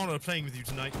been an honor playing with you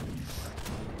tonight.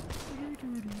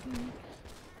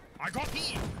 I got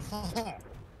him!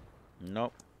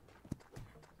 Nope.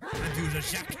 And do the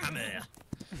jackhammer.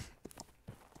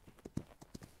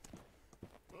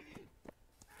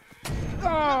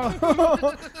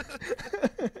 Oh!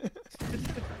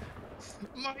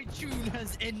 My tune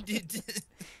has ended.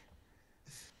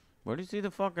 Where do you see the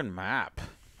fucking map?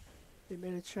 They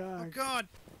made a Oh charge. god.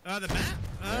 The map?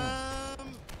 I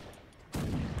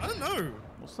don't know.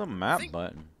 What's the map think-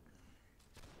 button?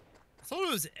 I thought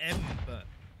it was M, but...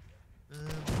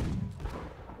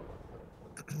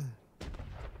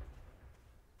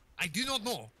 I do not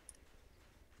know.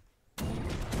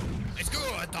 Let's go,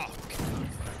 Doc.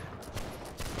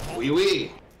 Oui,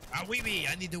 oui. Ah, wee wee.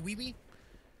 I need a wee wee.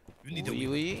 You need a Wee wee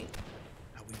wee. wee.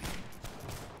 Ah, wee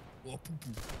wee. Oh, poo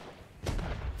poo.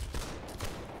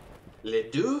 Les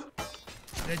deux?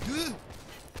 Les deux.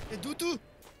 Les deux tout.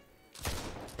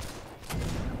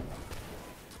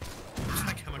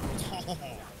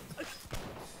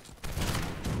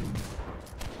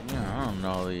 Yeah, I don't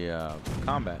know the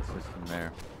combat system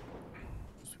there.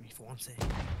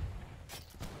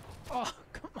 Oh,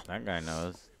 come on. That guy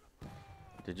knows.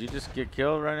 Did you just get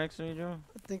killed right next to me, Joe?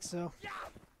 I think so.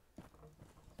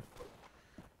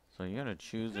 So you gotta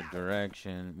choose a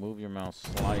direction, move your mouse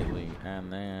slightly,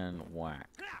 and then whack.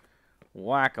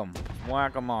 Whack 'em.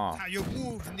 Whack 'em off. How you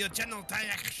move in your general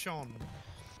direction.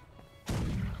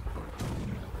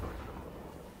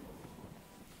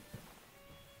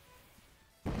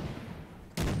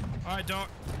 Alright, Doc.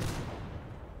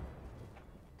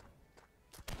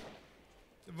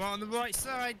 right on the right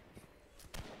side.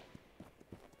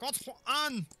 Got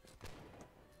on.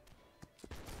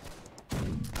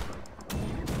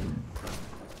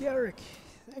 Garrick,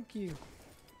 thank you.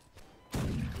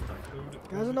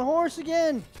 Guys on the horse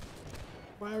again.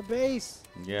 Fire base.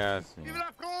 Yes. Give it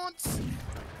up, Gaunt.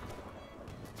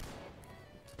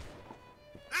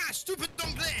 Ah, stupid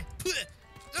donkey.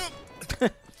 Oh.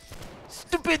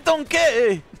 Stupid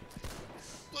donkey!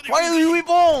 Bloody Why are we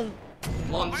born?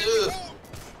 Mon Why Dieu. are we born?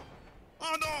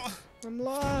 Oh no. I'm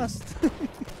lost.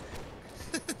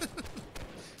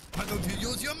 Why don't you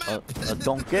use your map? A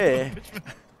donkey?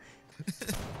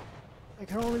 I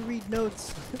can only read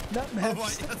notes, not Oh, maps.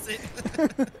 right, that's it.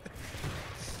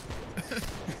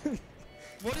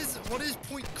 What is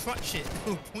point crutch it?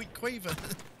 Or point quaver?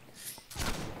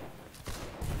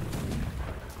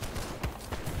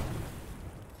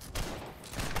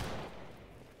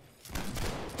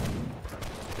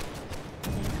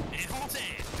 Hey, halt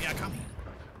it! We are coming.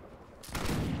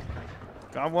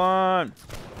 Got one.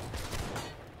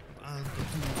 1, 2,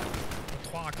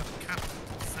 3, 4,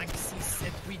 5, 6,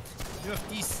 7, 8, 9,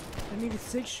 10. I need a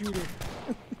 6-shooter.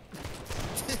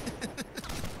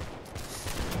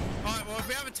 Alright, well, if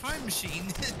we have a time machine.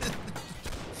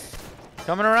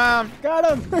 Coming around.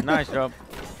 Got him. Nice job.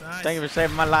 Nice. Thank you for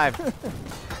saving my life.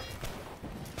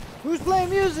 Who's playing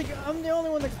music? I'm the only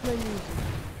one that can play music.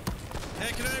 There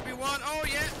can only be one. Oh,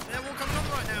 yeah, they're all coming on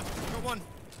right now. Got one.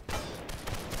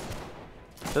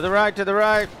 To the right, to the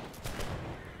right.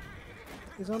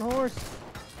 He's on horse.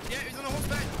 Yeah, he's on a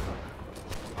horseback.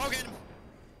 I'll get him.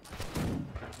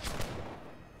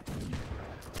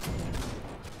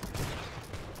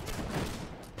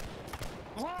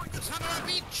 Oh, it's on our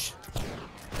beach.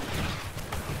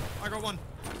 I got one.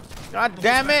 God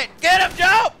damn it. Get him,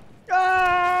 Joe!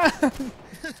 Ah!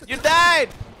 You died!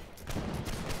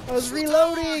 I was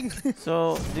reloading.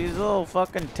 So, these little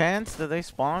fucking tents, do they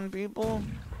spawn people?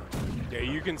 Yeah,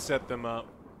 you can set them up.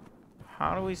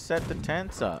 How do we set the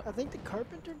tents up? I think the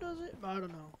carpenter does it, but I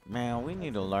don't know. Man, we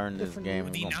need to learn this Different game.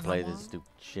 move. We're gonna Another play one? this stupid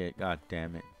shit. God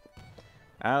damn it.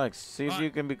 Alex, see if What? you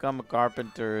can become a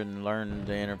carpenter and learn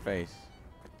the interface.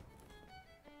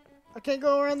 I can't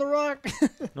go around the rock.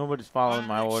 Nobody's following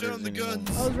my Alright, orders show 'em the anymore.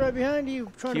 guns. I was right behind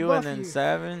you, trying Q to and buff then you.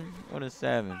 7? What is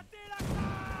 7?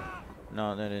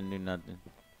 No, that didn't do nothing.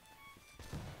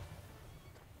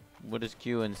 What is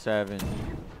Q and 7? 4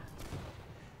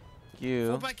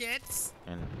 Q baguettes.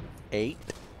 and 8?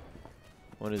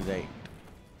 What is 8?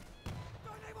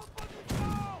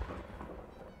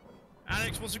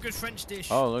 Alex, what's a good French dish?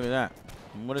 Oh, look at that.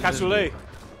 What is this Cassoulet.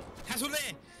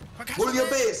 Cassoulet. Pull your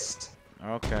best. do?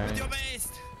 Okay. With your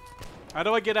best. How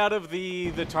do I get out of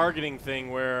the targeting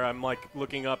thing where I'm like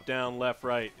looking up, down, left,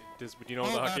 right? Do you know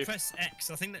Oh, the hotkey? press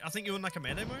X. I think you're in like a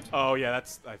melee mode. Oh yeah,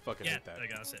 I fucking Yeah, hate that. there you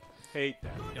go. That's it. Hate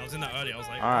that. Yeah, I was in that earlier. I was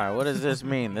like, Alright, what does this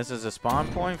mean? This is a spawn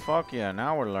point? Fuck yeah,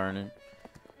 now we're learning.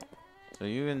 So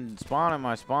you can spawn at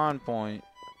my spawn point,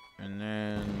 and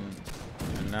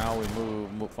now we move.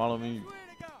 Follow me.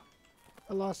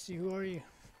 I lost you. Who are you?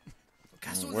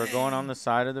 Cassoulet. We're going on the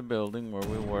side of the building where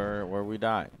we were, where we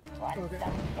died. Want Okay.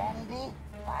 some candy?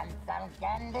 Want some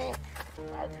candy?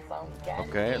 Want some candy?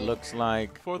 Okay, it looks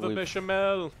like For the we've,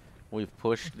 bechamel. we've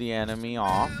pushed the enemy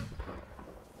off.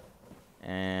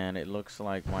 And it looks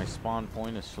like my spawn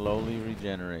point is slowly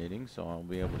regenerating, so I'll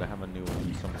be able to have a new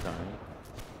one sometime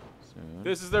soon.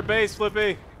 This is their base,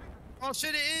 Flippy. Oh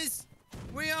shit! It is.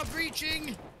 We are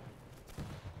breaching.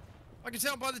 I can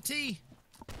tell by the T.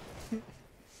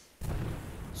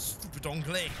 Stupid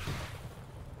anglais.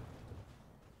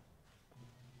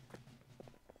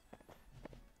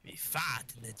 We fought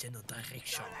in the general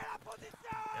direction.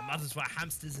 Their mothers were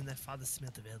hamsters and their fathers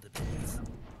smelled of elderberries.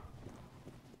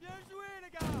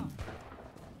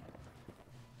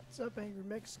 What's up, angry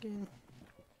Mexican?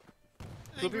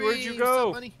 Flippy, Angry, where'd you what's up,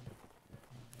 go? buddy?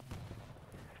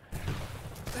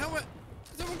 The hell, where'd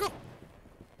everyone go?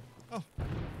 Oh.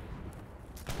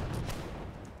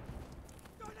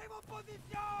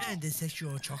 And this is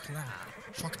your chocolate.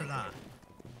 Chocolate.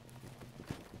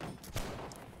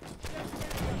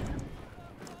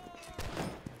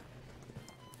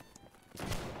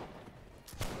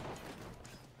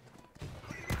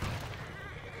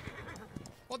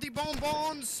 What the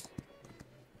bonbons?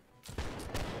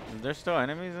 There's still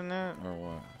enemies in there, or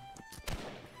what?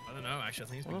 I don't know, actually, I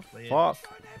think it's been What the cleared. fuck?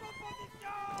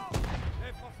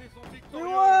 We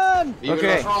won!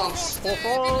 Okay. France.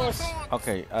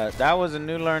 Okay, that was a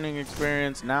new learning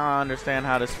experience. Now I understand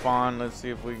how to spawn. Let's see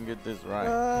if we can get this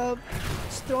right.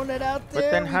 Just throwing that out But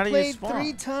there. then how we do you played spawn?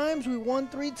 3 times. We won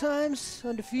 3 times.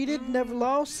 Undefeated. Never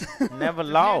lost. Never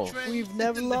lost. We've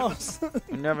never lost.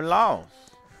 We never lost.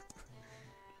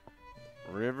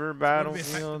 River What do we have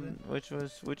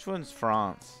battlefield. Which one's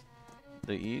France?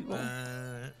 The eagle.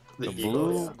 The The eagle,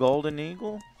 blue yeah. golden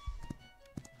eagle.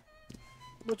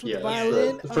 What's with Yeah, the that's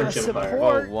violin? the French Empire.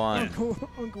 Support, Vote 1.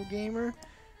 Uncle Gamer.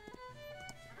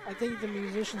 I think the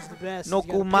musician's the best. No He's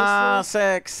got a Kuma pistol,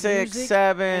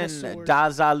 667 music, and a sword.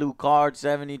 Dazalucard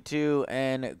 72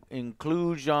 and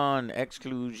exclusion.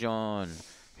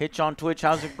 Hitch on Twitch,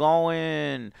 how's it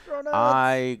going?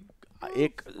 Donuts.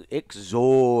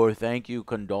 Ixor, thank you.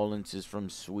 Condolences from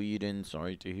Sweden.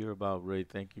 Sorry to hear about Ray.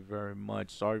 Thank you very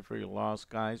much. Sorry for your loss,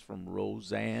 guys. From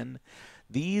Roseanne.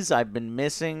 These I've been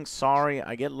missing. Sorry,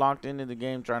 I get locked into the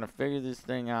game trying to figure this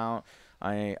thing out.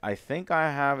 I think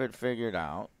I have it figured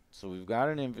out. So we've got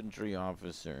an infantry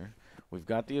officer. We've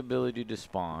got the ability to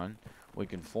spawn. We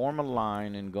can form a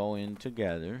line and go in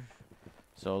together.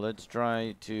 So let's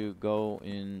try to go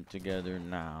in together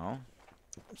now.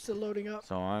 I'm still loading up.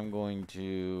 So I'm going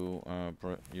to,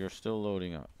 you're still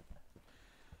loading up.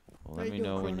 Well, let There me you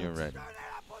go, know when you're Kronos. ready.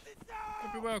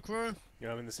 Hope you're well, Crow.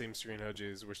 Yeah, I'm in the same screen,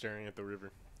 OJs. We're staring at the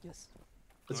river. Yes.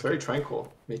 It's very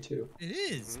tranquil. Me too. It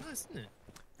is. Nice, isn't it?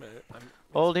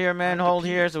 Hold here, man. Hold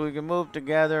here so we can move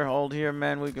together. Hold here,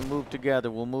 man. We can move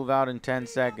together. We'll move out in 10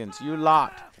 seconds. You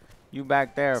lot. You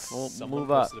back there. Someone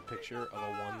Move up. posted a picture of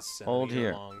a 1 Hold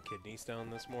here. centimeter long kidney stone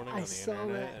this morning I on the saw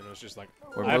internet, that. and it was just like,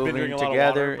 We're I've been moving drinking a lot of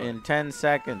together water, in 10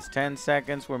 seconds. 10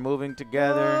 seconds. We're moving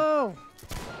together. Oh,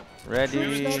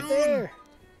 Ready? not there.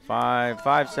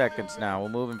 5 seconds now. We're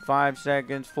moving 5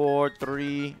 seconds. 4,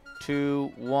 3,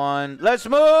 2, 1. Let's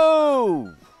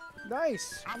move!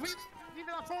 Nice. Vive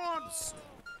la France!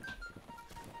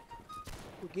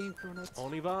 Good game, Kronuts.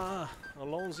 On y va,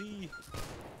 allons-y.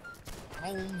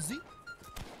 Allons-y.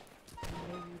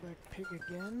 Maybe back pick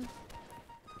again.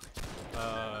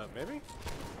 Maybe?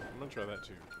 I'm gonna try that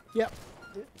too. Yep.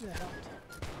 That helped.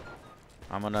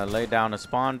 I'm going to lay down a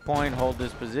spawn point. Hold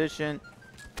this position.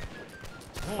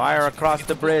 Fire across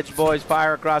the bridge, boys.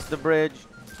 Fire across the bridge.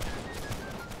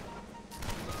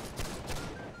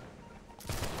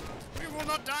 We will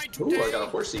not die Ooh, today. I got a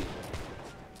horsey.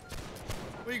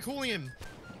 What are you calling him?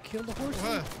 You killed the horse.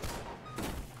 Her.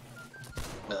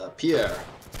 Pierre.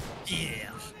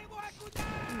 Yeah.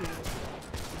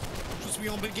 Just we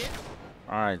on begin.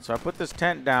 All right, so I put this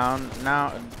tent down.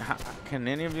 Now, can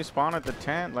any of you spawn at the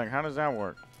tent? Like, how does that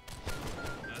work?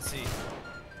 Let's see.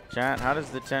 Chat, how does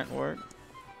the tent work?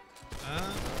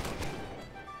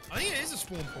 I think it is a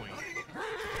spawn point.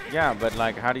 Yeah, but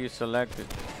like, how do you select it?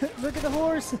 Look at the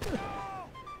horse.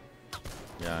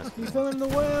 Yeah. He fell in the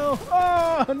well.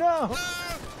 Oh no! No!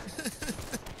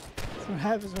 That's what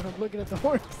happens when I'm looking at the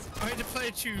horse. I had to play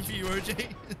a tune for you, OJ.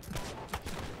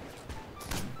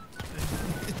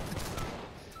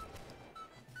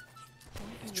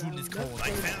 This tune is cold. I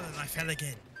fell and I fell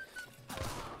again.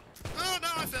 Oh no,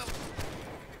 I fell.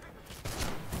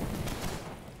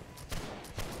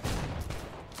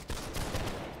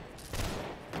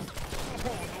 Oh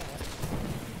no.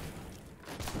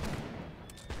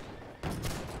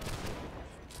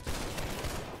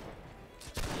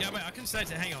 Yeah, wait, I can set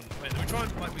it. Hang on. Wait, let me try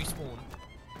and like respawn.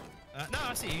 No,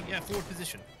 I see. Yeah, forward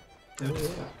position. Oh, yeah.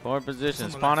 Forward position.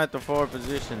 It's on the Spawn left. at the forward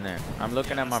position there. I'm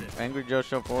looking Yeah, at my that's it. Angry Joe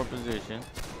Show forward position.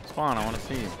 Spawn, I want to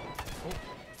see you. Oh,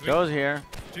 3, Joe's here.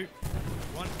 2,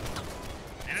 1,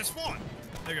 and it's spawn.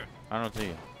 There you go. I don't see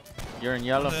you. You're in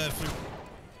yellow? Flute.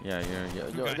 Yeah, you're in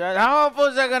yellow. Okay. How helpful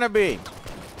is that going to be?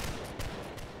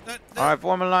 All right,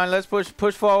 form a line. Let's push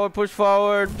forward, push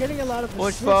forward. I'm getting a lot of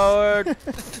Push assists. forward.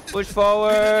 Push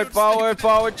forward.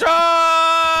 Forward.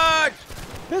 Charge!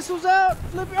 Pistols out.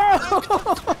 Flip.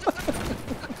 Oh!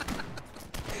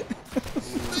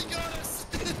 They got us.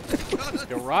 They got us.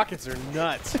 Your rockets are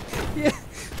nuts. Yeah,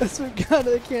 that's what got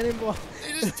the cannonball.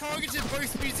 They just targeted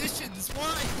both musicians.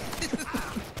 Why?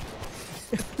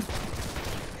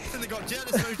 And they got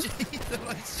jealous, OG. They're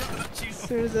like, shut up, you. As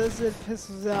soon as I said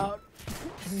pistols out.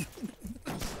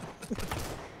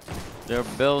 They're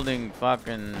building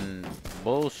fucking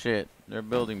bullshit. They're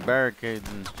building barricades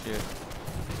and shit.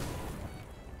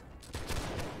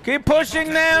 Keep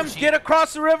pushing them. Get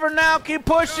across the river now. Keep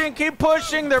pushing.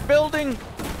 They're building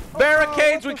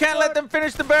barricades. We can't let them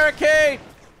finish the barricade.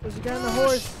 There's a guy on the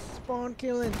horse. Spawn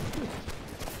killing.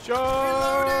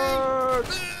 Charge!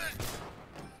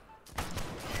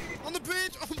 On the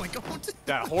bridge. Oh my god.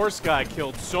 That horse guy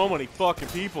killed so many fucking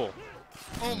people.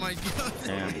 Oh my god.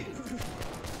 Damn. You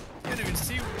can't even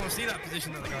see that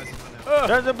position that the guy's in right now.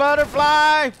 There's a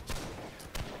butterfly.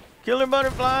 Killer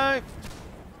butterfly.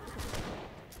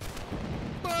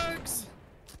 Bugs.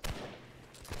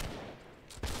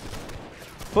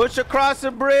 Push across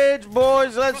the bridge,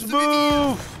 boys. Let's Cross the bridge.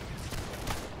 move.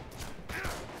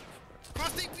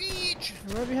 Cross the beach.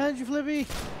 Right behind you, Flippy.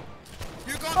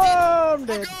 You got Oh, I'm me.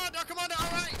 dead. Oh God! Oh, come on!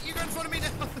 All right, you go in front of me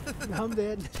now. I'm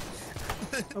dead.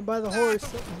 I'm by the horse.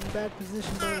 I'm in bad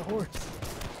position by the horse.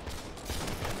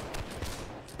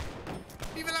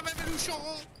 Vive la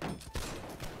révolution!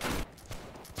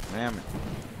 Damn it.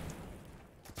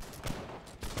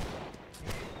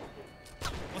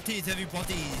 What is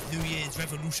everybody's New Year's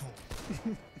revolution?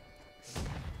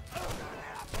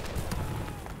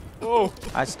 Oh,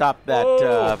 I stopped that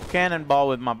Oh. cannonball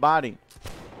with my body.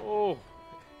 oh.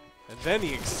 And then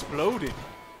he exploded.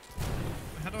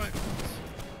 How do I?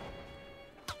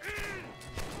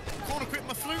 Can't equip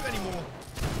my flute anymore.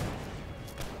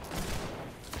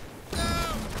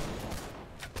 No!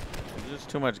 There's just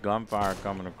too much gunfire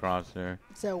coming across there.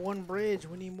 It's that one bridge.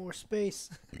 We need more space.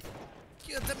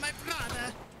 Get my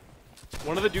brother.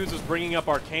 One of the dudes was bringing up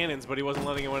our cannons, but he wasn't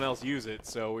letting anyone else use it,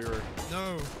 so we were...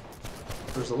 No.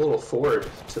 There's a little ford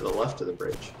to the left of the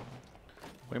bridge.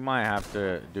 We might have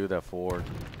to do that forward.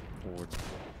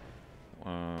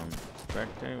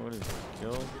 Spectate, what is it?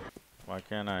 Kill? Why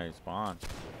can't I spawn?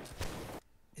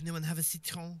 Anyone have a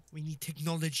citron? We need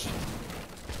technology.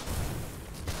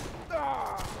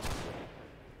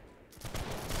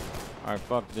 Alright,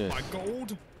 fuck this. My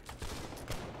gold.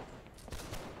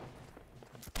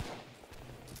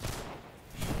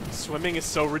 Swimming is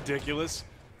so ridiculous.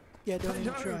 Yeah, don't even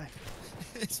No. try.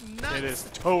 It's nuts. It is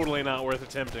totally not worth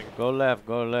attempting. Go left,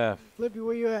 go left. Flippy,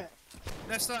 where you at?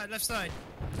 Left side, left side.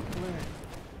 Where?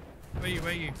 Where are you?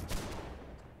 Where are you?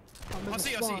 I'm in I the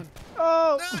see, I spawn. see.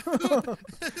 Oh!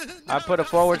 I put a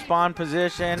forward spawn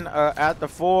position at the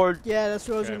ford. Yeah, that's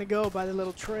where I was Okay. gonna go, by the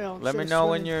little trail. Let me instead of know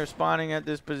when swimming. you're spawning at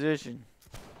this position.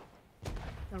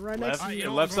 I'm right Left? next to You you.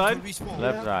 know left what, I'm side? going to respawn.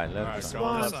 Left Yeah. side, Alright, left side. go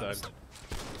on the Spawn. left side.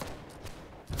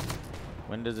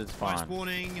 When does it Right, spawn?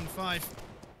 spawning in 5.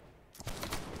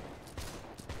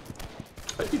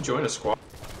 How do you join a squad?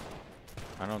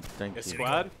 I don't think A you-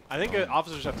 squad? I think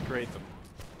officers have to create them.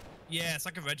 Yeah, it's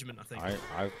like a regiment, I think.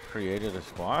 I've created a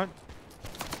squad.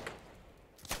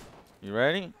 You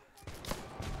ready?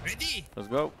 Ready? Let's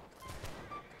go.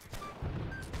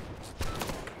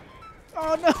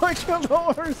 Oh no, I killed the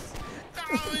horse.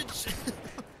 Dodge!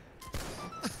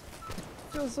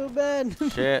 Feel so bad.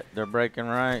 Shit, they're breaking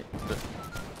right.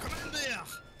 Commander!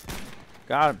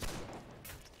 Got him.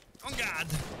 On guard!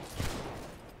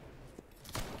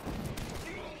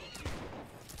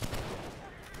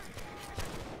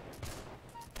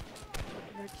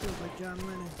 I got killed by John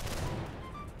Lennon.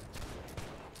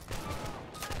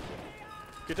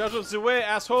 Get out of the way,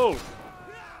 asshole!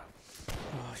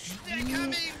 They're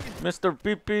coming! Mr.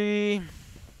 PP.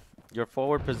 Your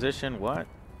forward position, what?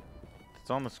 It's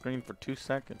on the screen for 2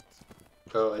 seconds.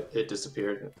 Oh, it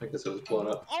disappeared. I guess it was blown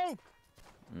up. Oh!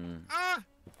 Mm. Ah!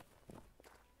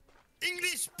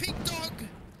 English pig dog!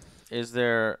 Is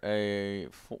there a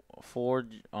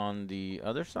forge on the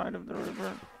other side of the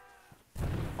river?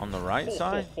 On the right Ho, ho,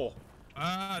 side? ho.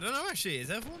 I don't know actually. Is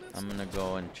there one else? I'm gonna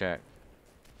go and check.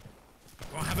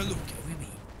 Go have a look. Oui, oui.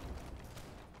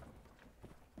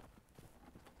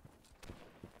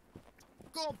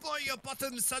 Go boy your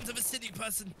bottom, sons of a city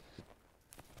person.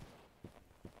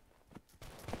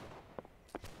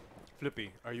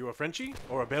 Flippy, are you a Frenchie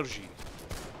or a Belgie?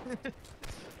 I'm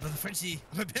a Frenchie.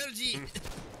 I'm a Belgie.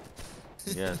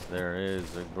 Yes, there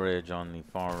is a bridge on the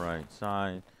far right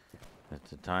side.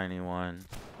 It's a tiny one,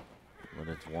 but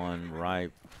it's one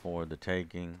ripe for the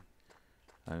taking.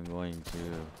 I'm going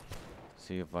to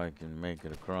see if I can make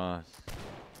it across.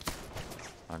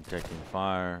 I'm taking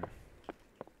fire.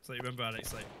 So you remember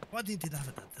Alex like, why didn't you laugh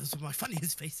at that? Those are my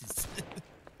funniest faces.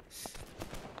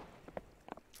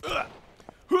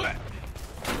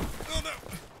 Oh no!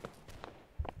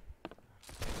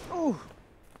 Oh!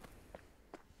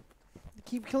 They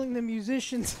keep killing the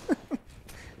musicians.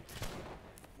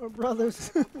 Our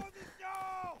brothers.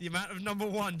 The amount of number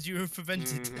ones you have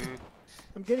prevented.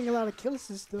 I'm getting a lot of kill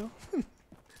assists though.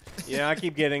 Yeah, I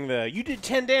keep getting the, you did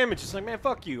 10 damage. It's like, man,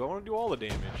 fuck you. I want to do all the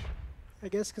damage. I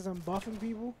guess because I'm buffing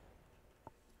people.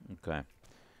 Okay.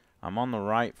 I'm on the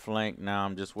right flank now.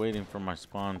 I'm just waiting for my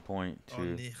spawn point On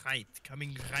to... the right,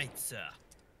 coming right, sir.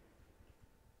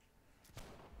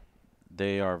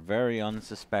 They are very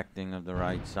unsuspecting of the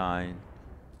right side.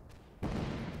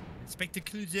 Inspector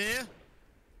Cludier.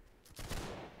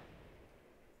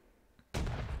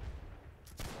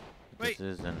 Wait.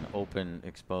 This is an open,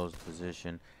 exposed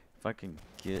position. If I can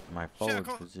get my I forward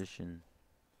can't- position...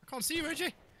 I can't see you,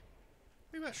 Reggie.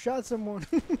 Where you at? Shot someone.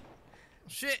 Oh,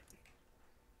 shit.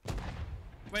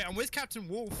 Wait, I'm with Captain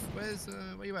Wolf. Where's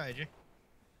where you at, AJ?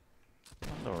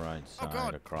 On the right Oh, side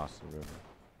God. across the river.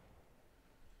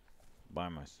 By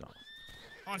myself.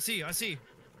 Oh, I see. I see.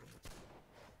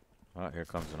 Oh, here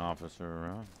comes an officer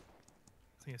around.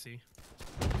 I think I see.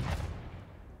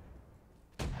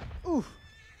 Oof.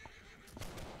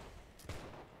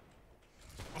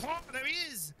 Oh, there he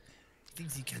is!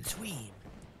 Thinks he can swim.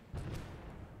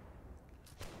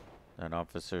 That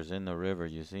officer's in the river.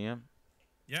 You see him?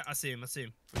 Yeah, I see him. I see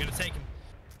him. We're gonna take him.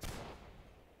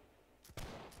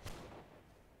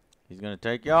 He's gonna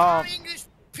take y'all. English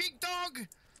pig dog!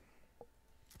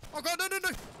 Oh god, no, no, no!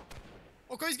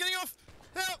 Oh god, he's getting off!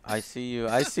 Help! I see you.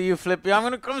 I see you, Flippy. I'm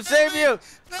gonna come save you.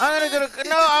 I'm gonna go.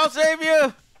 No, I'll save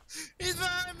you. He's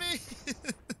behind me!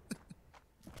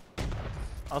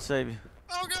 I'll save you.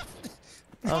 Oh god!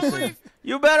 I'll save you.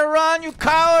 You better run, you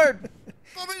coward!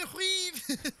 Oh, my leave!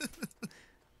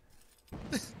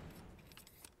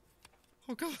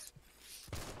 Oh god!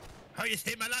 How you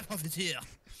saved my life off it here?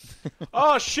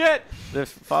 Oh shit!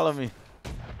 Follow me.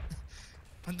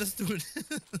 Understood.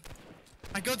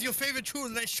 I got your favorite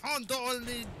tune, Le Chant dans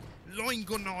les loin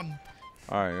gun on.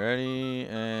 All right, ready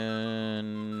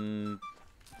and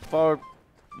forward.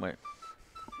 Wait,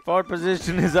 forward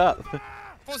position is up.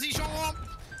 Position.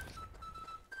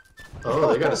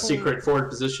 Oh, they got a secret forward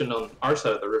position on our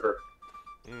side of the river.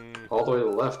 All the way to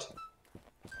the left.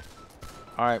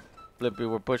 All right, Flippy,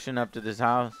 we're pushing up to this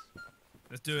house.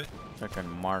 Let's do it. I can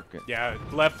mark it. Yeah,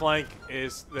 left flank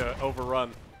is the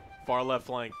overrun. Far left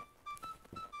flank.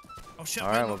 Oh shit! All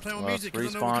right, let's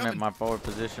respawn at my forward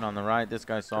position on the right. This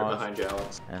guy saw us, behind you,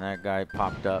 Alex. and that guy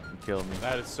popped up and killed me.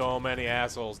 That is so many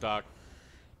assholes, Doc.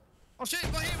 Oh shit!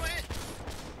 We're hit!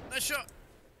 Nice shot.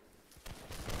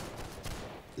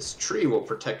 This tree will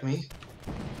protect me.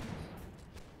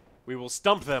 We will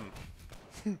stump them.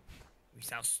 We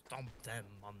shall stomp them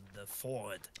on the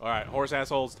forward. All right, horse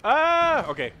assholes. Ah,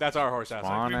 okay, that's our horse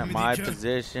asshole. Spawn at my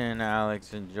position,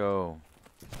 Alex and Joe.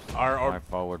 My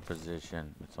forward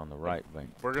position. It's on the right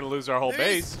wing. We're gonna lose our whole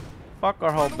base. Fuck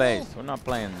our whole base. We're not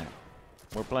playing that.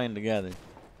 We're playing together.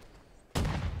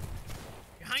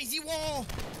 Behind the wall.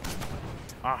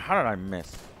 How did I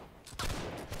miss?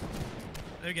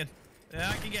 There again. Yeah,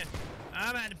 I can get.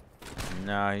 I'm at him.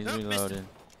 No, he's Nope, reloading.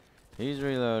 He's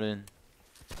reloading.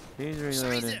 He's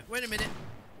reloading. Scheiße. Wait a minute.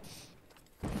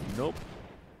 Nope.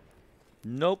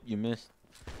 Nope, you missed.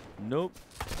 Nope.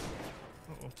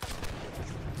 Uh-oh.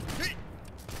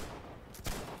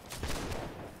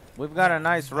 We've got a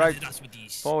nice right Us with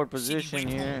these forward shitty position waypoint.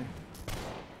 here.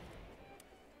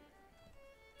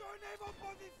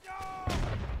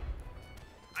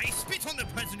 I spit on the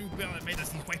person who made us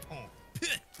these weapons.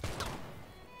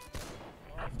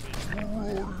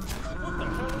 What the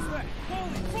hell is that?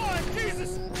 Holy fuck,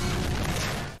 Jesus!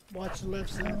 Watch the left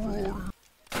side.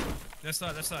 Left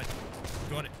side, left side.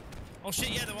 Got it. Oh shit,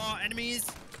 yeah, there are enemies.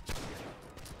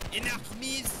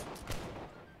 Enemies.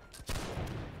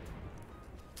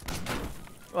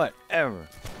 Whatever.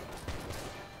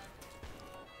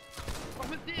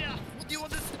 Over there. What do you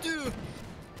want us to do?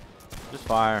 Just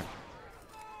fire.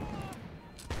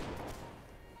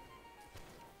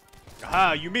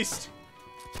 Ah, you missed.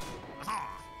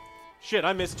 Aha. Shit,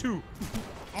 I missed too.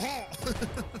 Oh.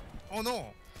 Oh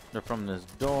no. They're from this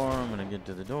door. I'm gonna get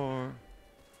to the door.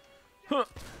 Huh.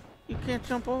 You can't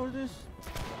jump over this?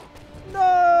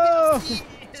 No!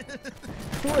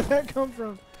 Where'd that come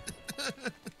from?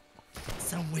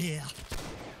 Somewhere.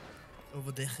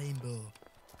 Over the rainbow.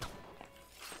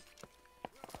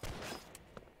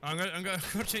 I'm gonna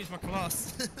change my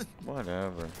class.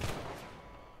 Whatever.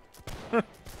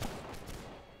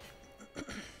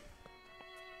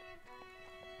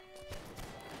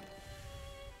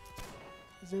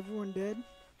 Is everyone dead?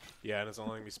 Yeah, and it's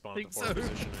only letting me spawn Think the forward so.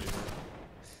 position anymore.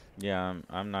 Yeah,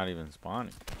 I'm not even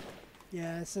spawning.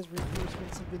 Yeah, it says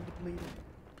reinforcements have been depleted.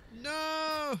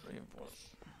 No.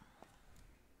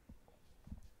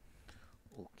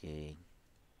 Okay.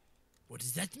 What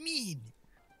does that mean?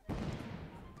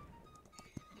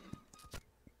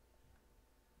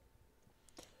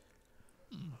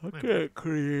 I can't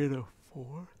create a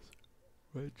fourth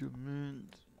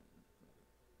regiment.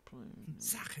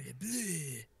 Sacre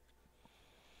bleu.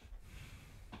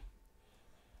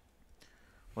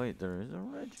 Wait, there is a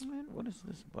regiment? What is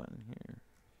this button here?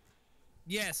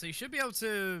 Yeah, so you should be able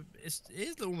to. It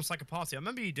is almost like a party. I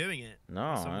remember you doing it.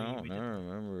 No, Something I we don't did.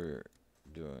 remember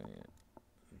doing it.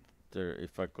 There,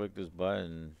 if I click this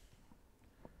button,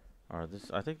 or this,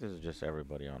 I think this is just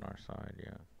everybody on our side.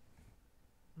 Yeah.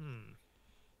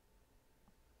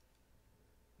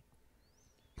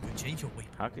 You could change your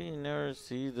weapon. How can you never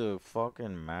see the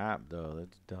fucking map though?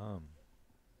 That's dumb.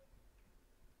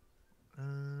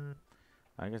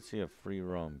 I can see a free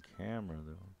roam camera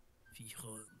though.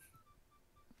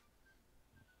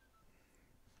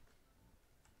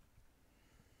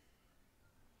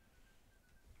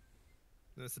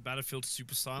 That's the battlefield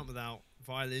super silent without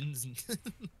violins and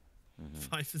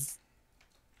fifers.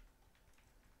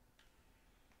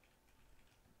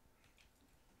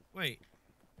 Wait.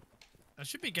 That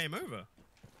should be game over.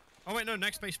 Oh wait, no,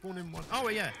 next base spawn in one. Oh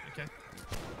yeah, okay.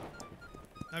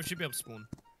 Now we should be able to spawn,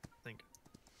 I think.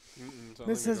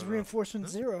 This says reinforcement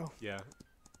 0. Yeah.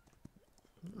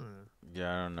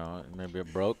 Yeah, I don't know. Maybe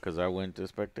it broke because I went to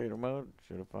spectator mode.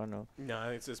 Should have I know. No, I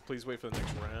think it says please wait for the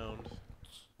next round.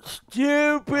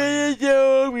 Stupid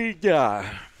Yoda.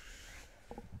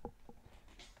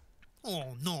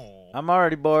 Oh no. I'm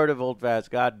already bored of Holdfast.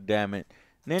 God damn it.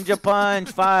 Ninja Punch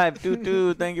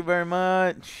 522. Thank you very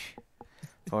much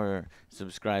for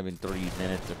subscribing 3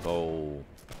 minutes ago.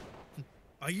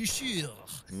 Are you sure?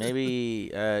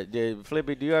 Maybe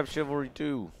Flippy, do you have Chivalry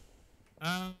 2?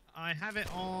 I have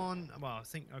it on. Well, I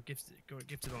think I'll got it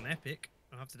gifted on Epic.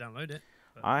 I'll have to download it.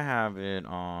 I have it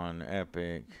on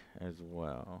Epic as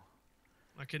well.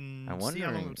 I can I'm see how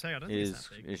long wondering, it'll take. I don't think it's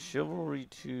that big. is Chivalry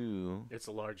 2 It's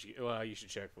a large. Well, you should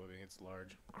check, Flippy. It's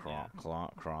large.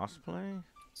 crossplay?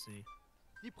 Let's see.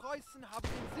 Die Preußen haben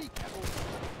den Sieg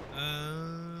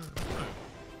errungen.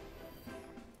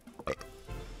 No.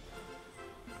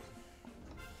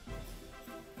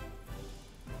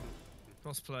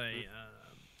 Crossplay.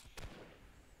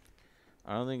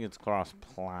 I don't think it's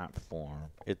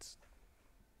cross-platform. It's,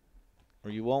 or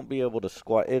you won't be able to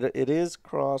squat. It is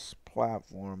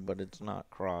cross-platform, but it's not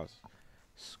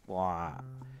cross-squat.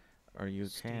 Or you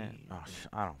can't. Steam. Oh,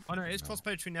 I don't. Oh no, it's know.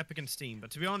 crossplay between Epic and Steam. But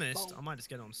to be honest, I might just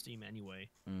get it on Steam anyway.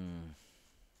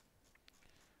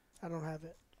 I don't have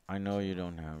it. I know you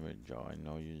don't have it, Joe. I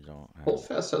know you don't have it.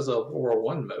 Holdfast has a World War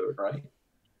One mode, right?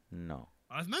 No.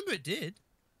 I remember it did.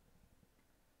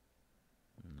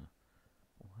 No.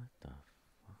 What the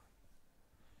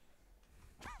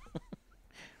fuck?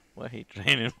 What he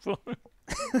training for?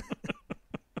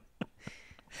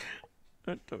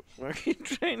 What the fuck he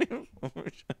training for?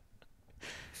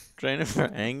 Training for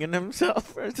hanging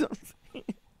himself or something?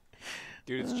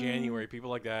 Dude, it's January. People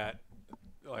like that,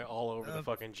 like all over the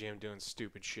fucking gym doing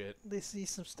stupid shit. They see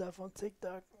some stuff on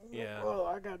TikTok. Yeah. Oh,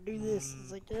 I gotta do this.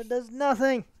 It's like, it does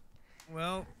nothing.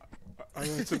 Well, I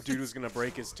heard some dude was gonna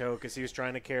break his toe because he was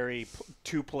trying to carry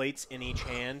 2 plates in each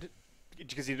hand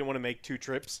because he didn't want to make 2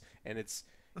 trips, and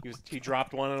he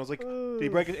dropped one, and I was like, did he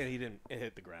break it? And he didn't. It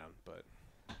hit the ground, but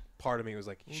part of me was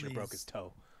like, he should have broke his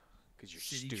toe because you're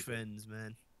shitty stupid. trends,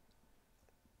 man.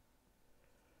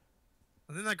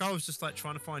 I think that guy was just like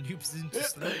trying to find new positions to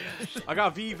slay. I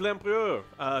got Vive l'Empereur.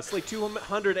 Slay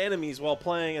 200 enemies while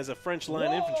playing as a French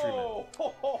line infantryman.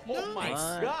 Oh my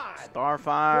God!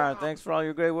 Starfire, thanks for all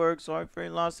your great work. Sorry for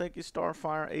your loss. Thank you,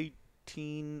 Starfire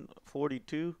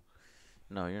 1842.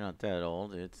 No, you're not that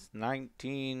old. It's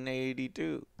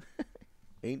 1982.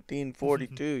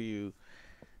 1842, you're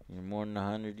more than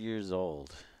 100 years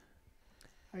old.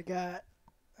 I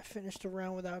finished a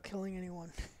round without killing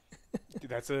anyone. Dude,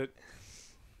 that's it.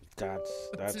 That's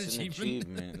an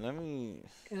achievement. Let me.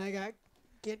 And I got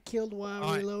get killed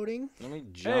while reloading. Let me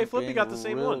jump Hey, Flippy in got the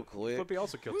same real one. quick. Flippy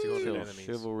also killed 200 Kill enemies.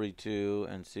 Chivalry 2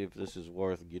 and see if this is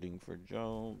worth getting for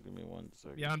Joe. Give me 1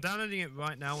 second. Yeah, I'm downloading it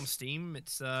right now on Steam.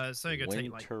 It's only gonna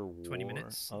take like 20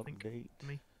 minutes. I think. Update. For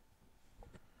me.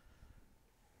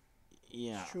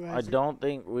 Yeah, True I as it- don't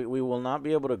think we will not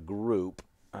be able to group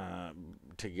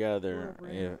together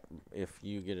Right. if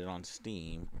you get it on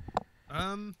Steam.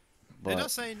 It But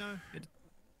does say no.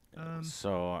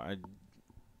 so I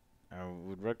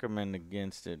would recommend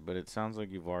against it, but it sounds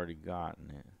like you've already gotten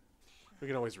it. We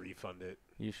can always refund it.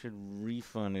 You should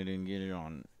refund it and get it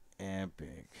on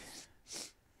Epic.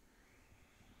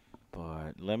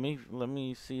 But let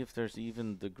me see if there's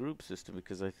even the group system,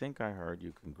 because I think I heard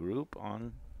you can group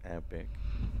on Epic.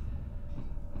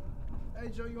 Hey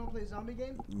Joe, you wanna play a zombie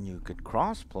game? You could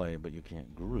cross-play, but you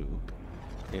can't group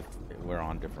if we're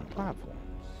on different platforms.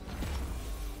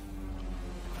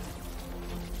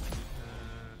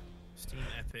 Steam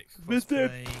Epic. Mr.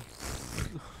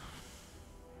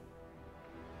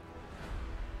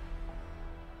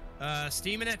 Crossplay.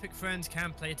 Steam and Epic friends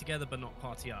can play together but not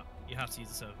party up. You have to use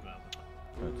the server browser.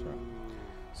 That's right.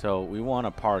 So we want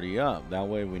to party up. That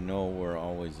way we know we're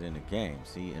always in a game.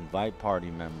 See, invite party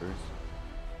members.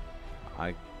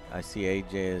 I see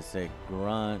AJ is say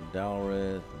Grunt,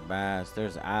 Delrith, Bass.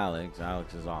 There's Alex.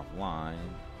 Alex is offline.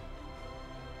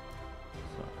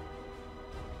 So,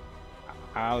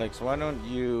 Alex, why don't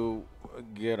you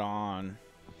get on,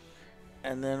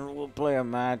 and then we'll play a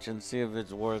match and see if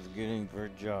it's worth getting for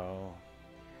Joe.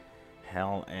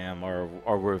 Hell,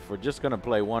 or if we're just gonna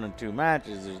play 1 and 2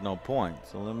 matches, there's no point.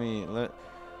 So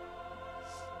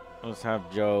let's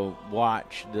have Joe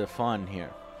watch the fun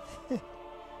here.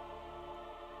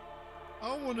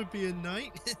 want to be a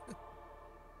knight.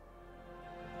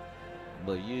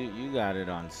 But you got it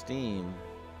on Steam.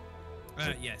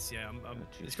 Yes, yeah.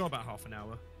 It's got about half an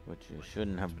hour. Which you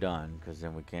shouldn't have done, because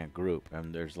then we can't group.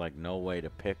 And there's like no way to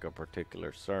pick a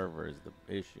particular server is the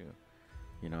issue.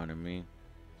 You know what I mean?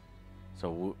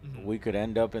 So we could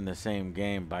end up in the same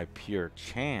game by pure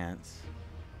chance.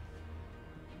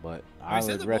 But I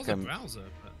would recommend.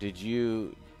 Did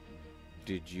you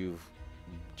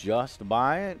just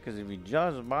buy it? Because if you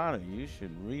just bought it, you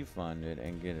should refund it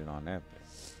and get it on Epic.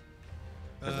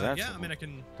 Yeah, I mean I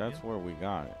can. That's where we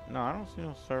got it. No, I don't see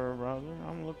no server browser.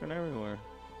 I'm looking everywhere.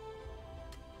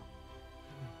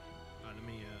 Let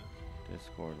me.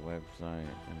 Discord website,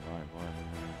 invite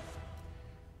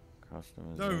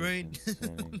customization. No, right.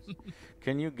 Settings.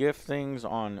 Can you gift things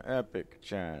on Epic,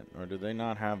 chat, or do they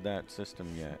not have that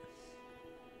system yet?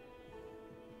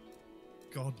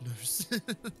 God knows.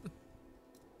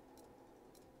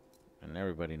 And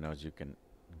everybody knows you can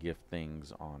gift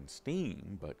things on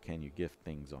Steam, but can you gift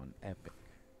things on Epic?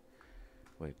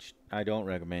 Which I don't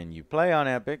recommend you play on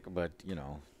Epic, but you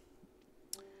know,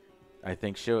 I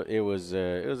think it was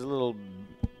a little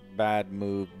bad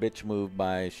move, bitch move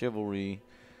by Chivalry,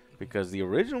 because the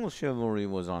original Chivalry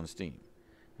was on Steam,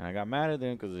 and I got mad at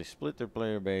them because they split their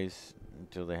player base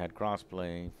until they had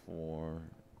crossplay for,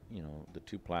 you know, the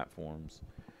two platforms.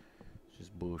 It's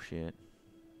just bullshit.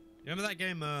 You remember that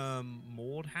game,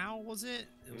 Mordhau, was it?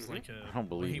 It was like a I don't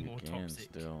believe you more can toxic.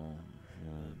 still.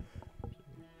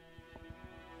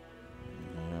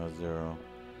 Yeah, Zero.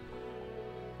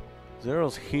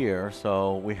 Zero's here,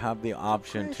 so we have the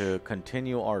option to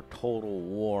continue our Total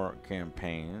War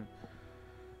campaign.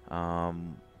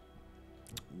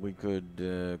 We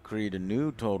could create a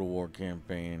new Total War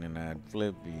campaign and add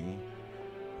Flippy.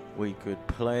 We could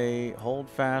play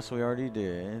Holdfast, we already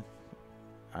did.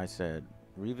 I said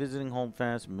revisiting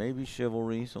Holdfast, maybe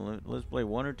Chivalry. So let's play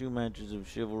 1 or 2 matches of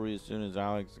Chivalry as soon as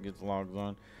Alex gets logged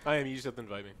on. I am. You just have to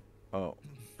invite me. Oh,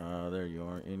 there you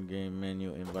are. In-game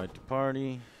menu, invite to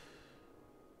party.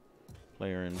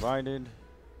 Player invited.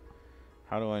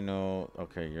 How do I know?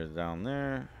 Okay, you're down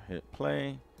there. Hit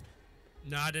play.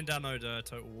 No, I didn't download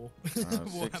Total War.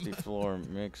 60 floor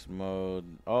mixed mode.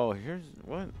 Oh, here's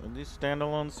what? Are these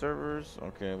standalone servers?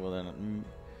 Okay, well then.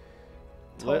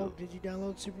 Did you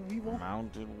download Super Vivo?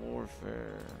 Mounted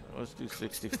Warfare. Let's do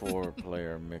 64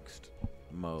 player mixed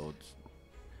modes.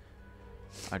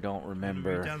 I don't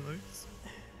remember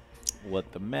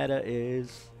what the meta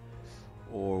is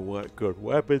or what good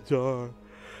weapons are.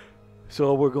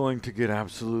 So we're going to get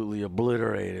absolutely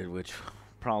obliterated, which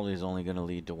probably is only going to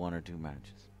lead to 1 or 2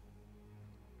 matches.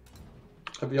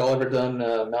 Have y'all ever done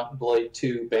Mountain Blade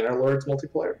 2 Bannerlords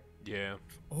multiplayer? Yeah.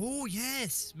 Oh,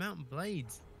 yes. Mountain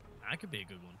Blades. That could be a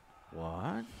good one.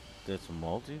 What? That's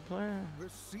multiplayer? The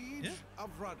Siege of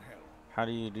Rudhell. How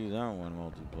do you do that one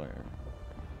multiplayer?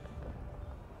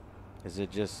 Is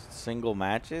it just single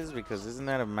matches? Because isn't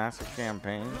that a massive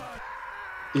campaign?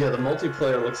 Yeah, the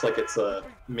multiplayer looks like it's a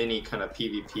mini kind of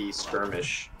PvP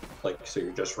skirmish. Like, so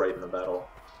you're just right in the battle.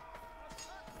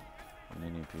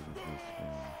 Mini PvP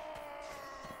skirmish.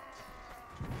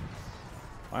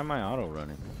 Why am I auto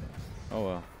running? Oh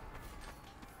well.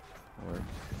 Works.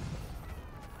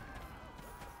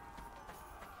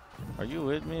 Are you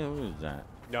with me? Who is that?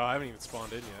 No, I haven't even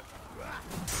spawned in yet.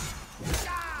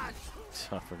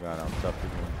 I forgot how tough it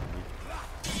was.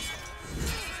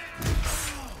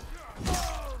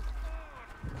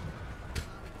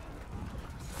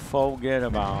 Forget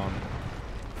about it.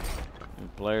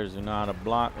 If players who know how to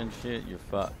block and shit, you're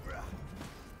fucked.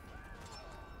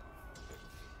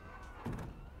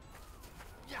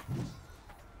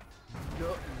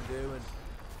 Nothing doing.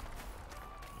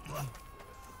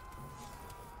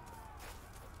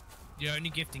 Yeah, only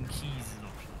gifting keys is an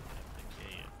option.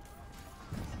 Okay, yeah.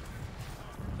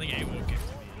 I think anyone will gift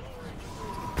me.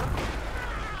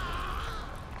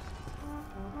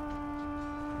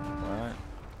 What?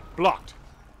 Blocked.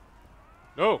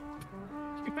 No.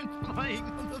 You went flying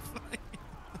on the fight.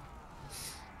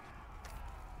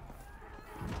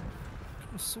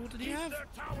 What sword did he have?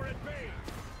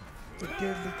 The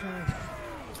deadly kind.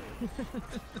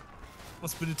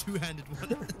 Must have been a two-handed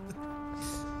one.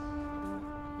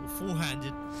 Or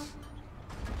four-handed.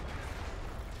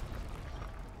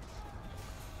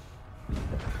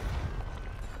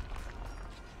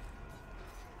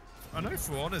 I know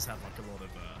For Honor's had like a lot of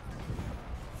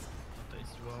updates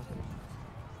as well.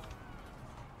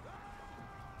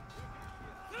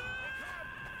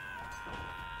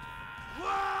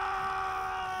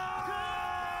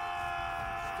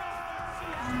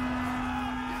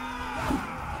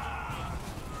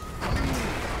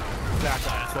 That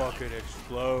guy fucking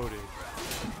exploded.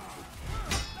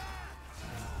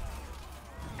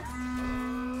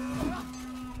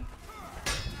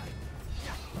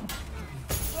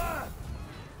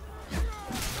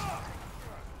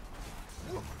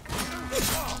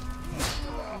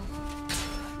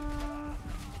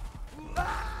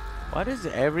 Why does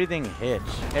everything hitch?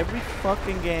 Every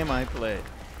fucking game I play.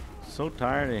 So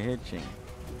tired of hitching.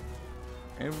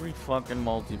 Every fucking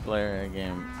multiplayer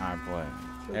game I play.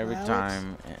 Every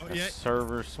time a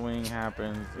server swing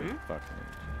happens, it fucking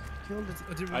Killed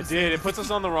it. I did. It puts us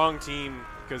on the wrong team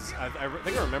because I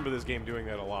think I remember this game doing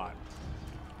that a lot.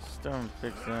 Still haven't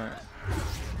fixed that.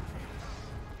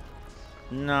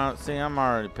 No, see, I'm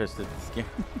already pissed at this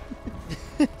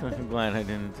game. I'm glad I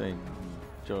didn't say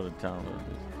Joe to tell me.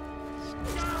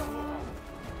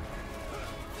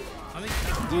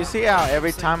 Do you see how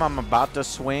every time I'm about to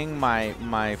swing,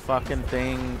 my fucking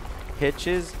thing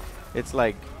hitches? It's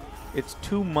like, it's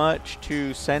too much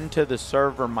to send to the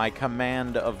server my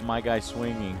command of my guy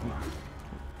swinging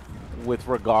with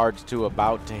regards to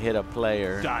about to hit a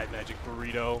player. Die, Magic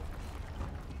Burrito.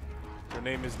 Your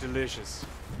name is delicious.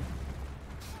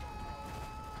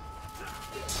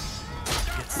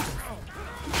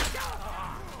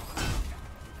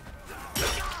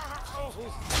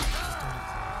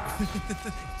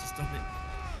 Just stop it.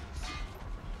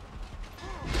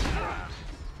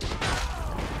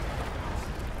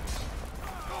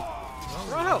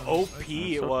 Remember how OP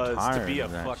it was to be a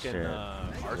fucking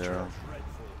archer?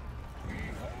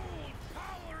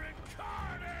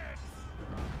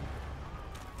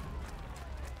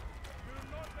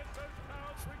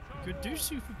 Could do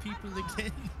super people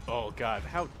again. Oh god,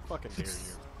 how fucking dare you?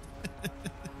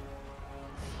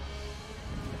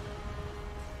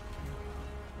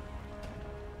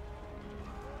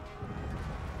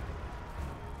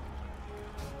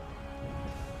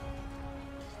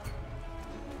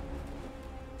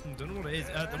 Don't know what it is.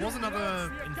 There was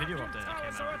another NVIDIA update that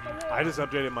came out. I just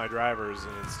updated my drivers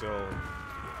and it's still.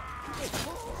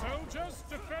 Soldiers,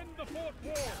 defend the fort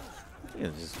wall.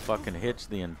 It just fucking hits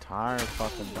the entire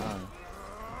fucking time.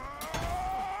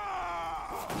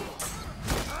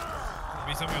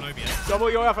 Maybe something on OBS.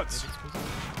 Double your efforts.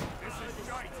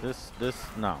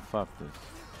 No, fuck this.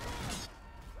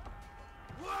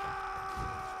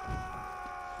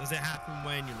 Does it happen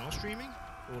when you're not streaming?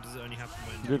 Or does it only happen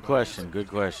when... Good question, good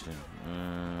question.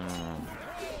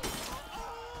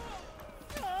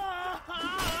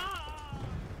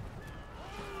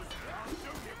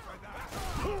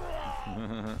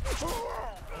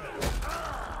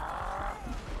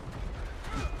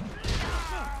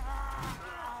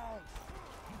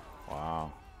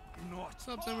 Wow. What's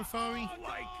up, Zamafari?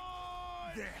 Like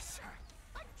this.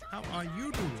 How are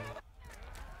you doing?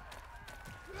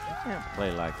 I can't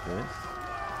play like this.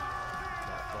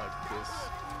 Not like this.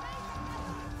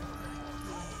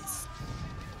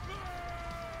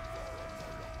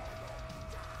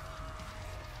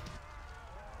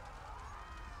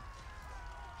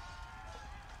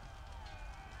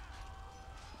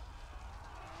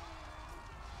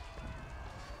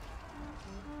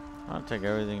 I'll take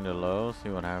everything to low, see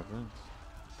what happens.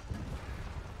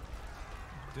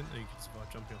 Didn't know you could survive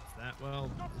jumping off that.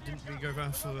 Well, didn't we go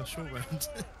down for a short round?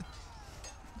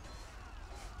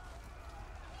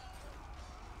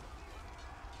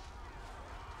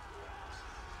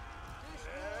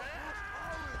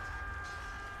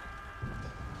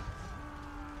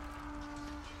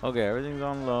 Okay, everything's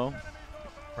on low,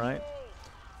 right?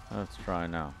 Let's try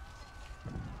now.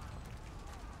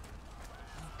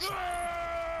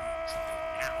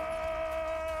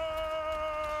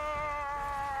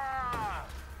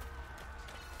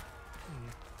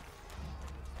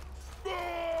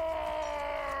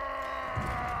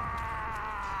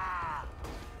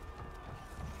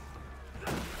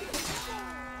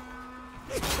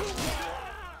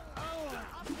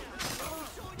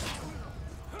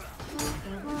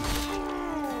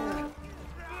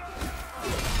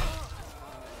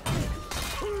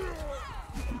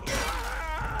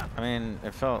 I mean,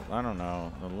 it felt, I don't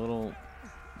know, a little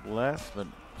less, but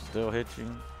still hit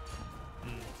you.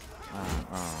 I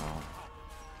don't know.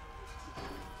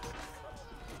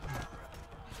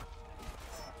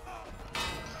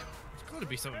 It's got to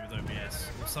be something with OBS,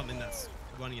 or something that's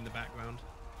running in the background.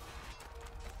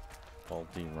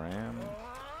 Faulty RAM?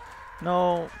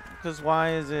 No, because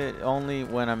why is it only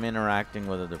when I'm interacting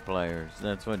with other players?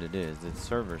 That's what it is. It's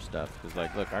server stuff. Because,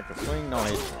 like, look, I can swing, no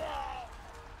hit.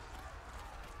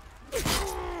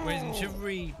 Whereas in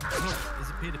Chivalry, is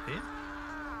it peer-to-peer?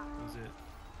 Is it?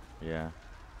 Yeah.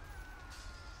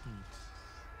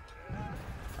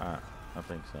 I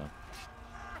think so.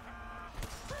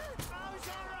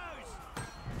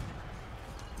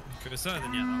 Could have said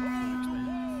then, yeah, that would explain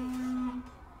it.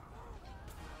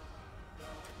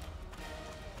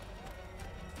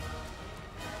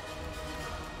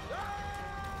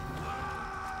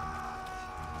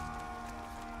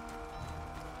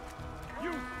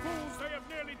 You fools, they have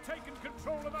nearly taken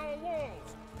control of our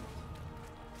walls.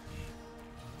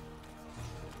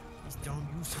 Don't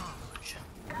you charge.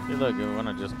 See, look, you want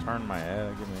to just turn my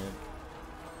head? Give me it.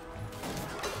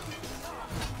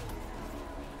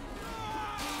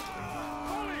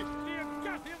 Ollie, the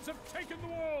Agathians have taken the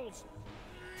walls.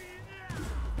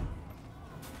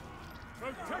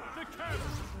 Protect the camp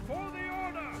for the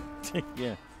order.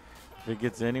 Yeah. If it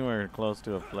gets anywhere close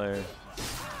to a player.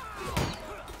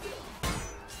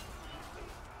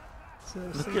 So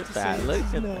Look safe at to that. say Look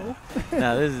it's at no. that.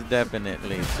 Now, this is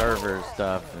definitely server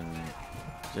stuff and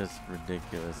just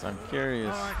ridiculous. I'm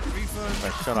curious if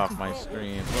I shut off my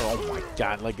screen. Oh my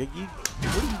god, like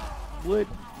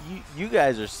you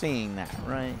guys are seeing that,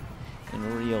 right?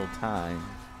 In real time.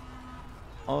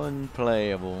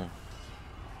 Unplayable.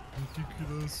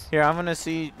 Ridiculous. Here, I'm gonna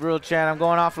see real chat. I'm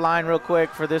going offline real quick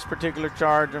for this particular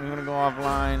charge. I'm gonna go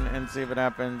offline and see if it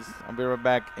happens. I'll be right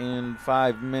back in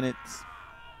 5 minutes.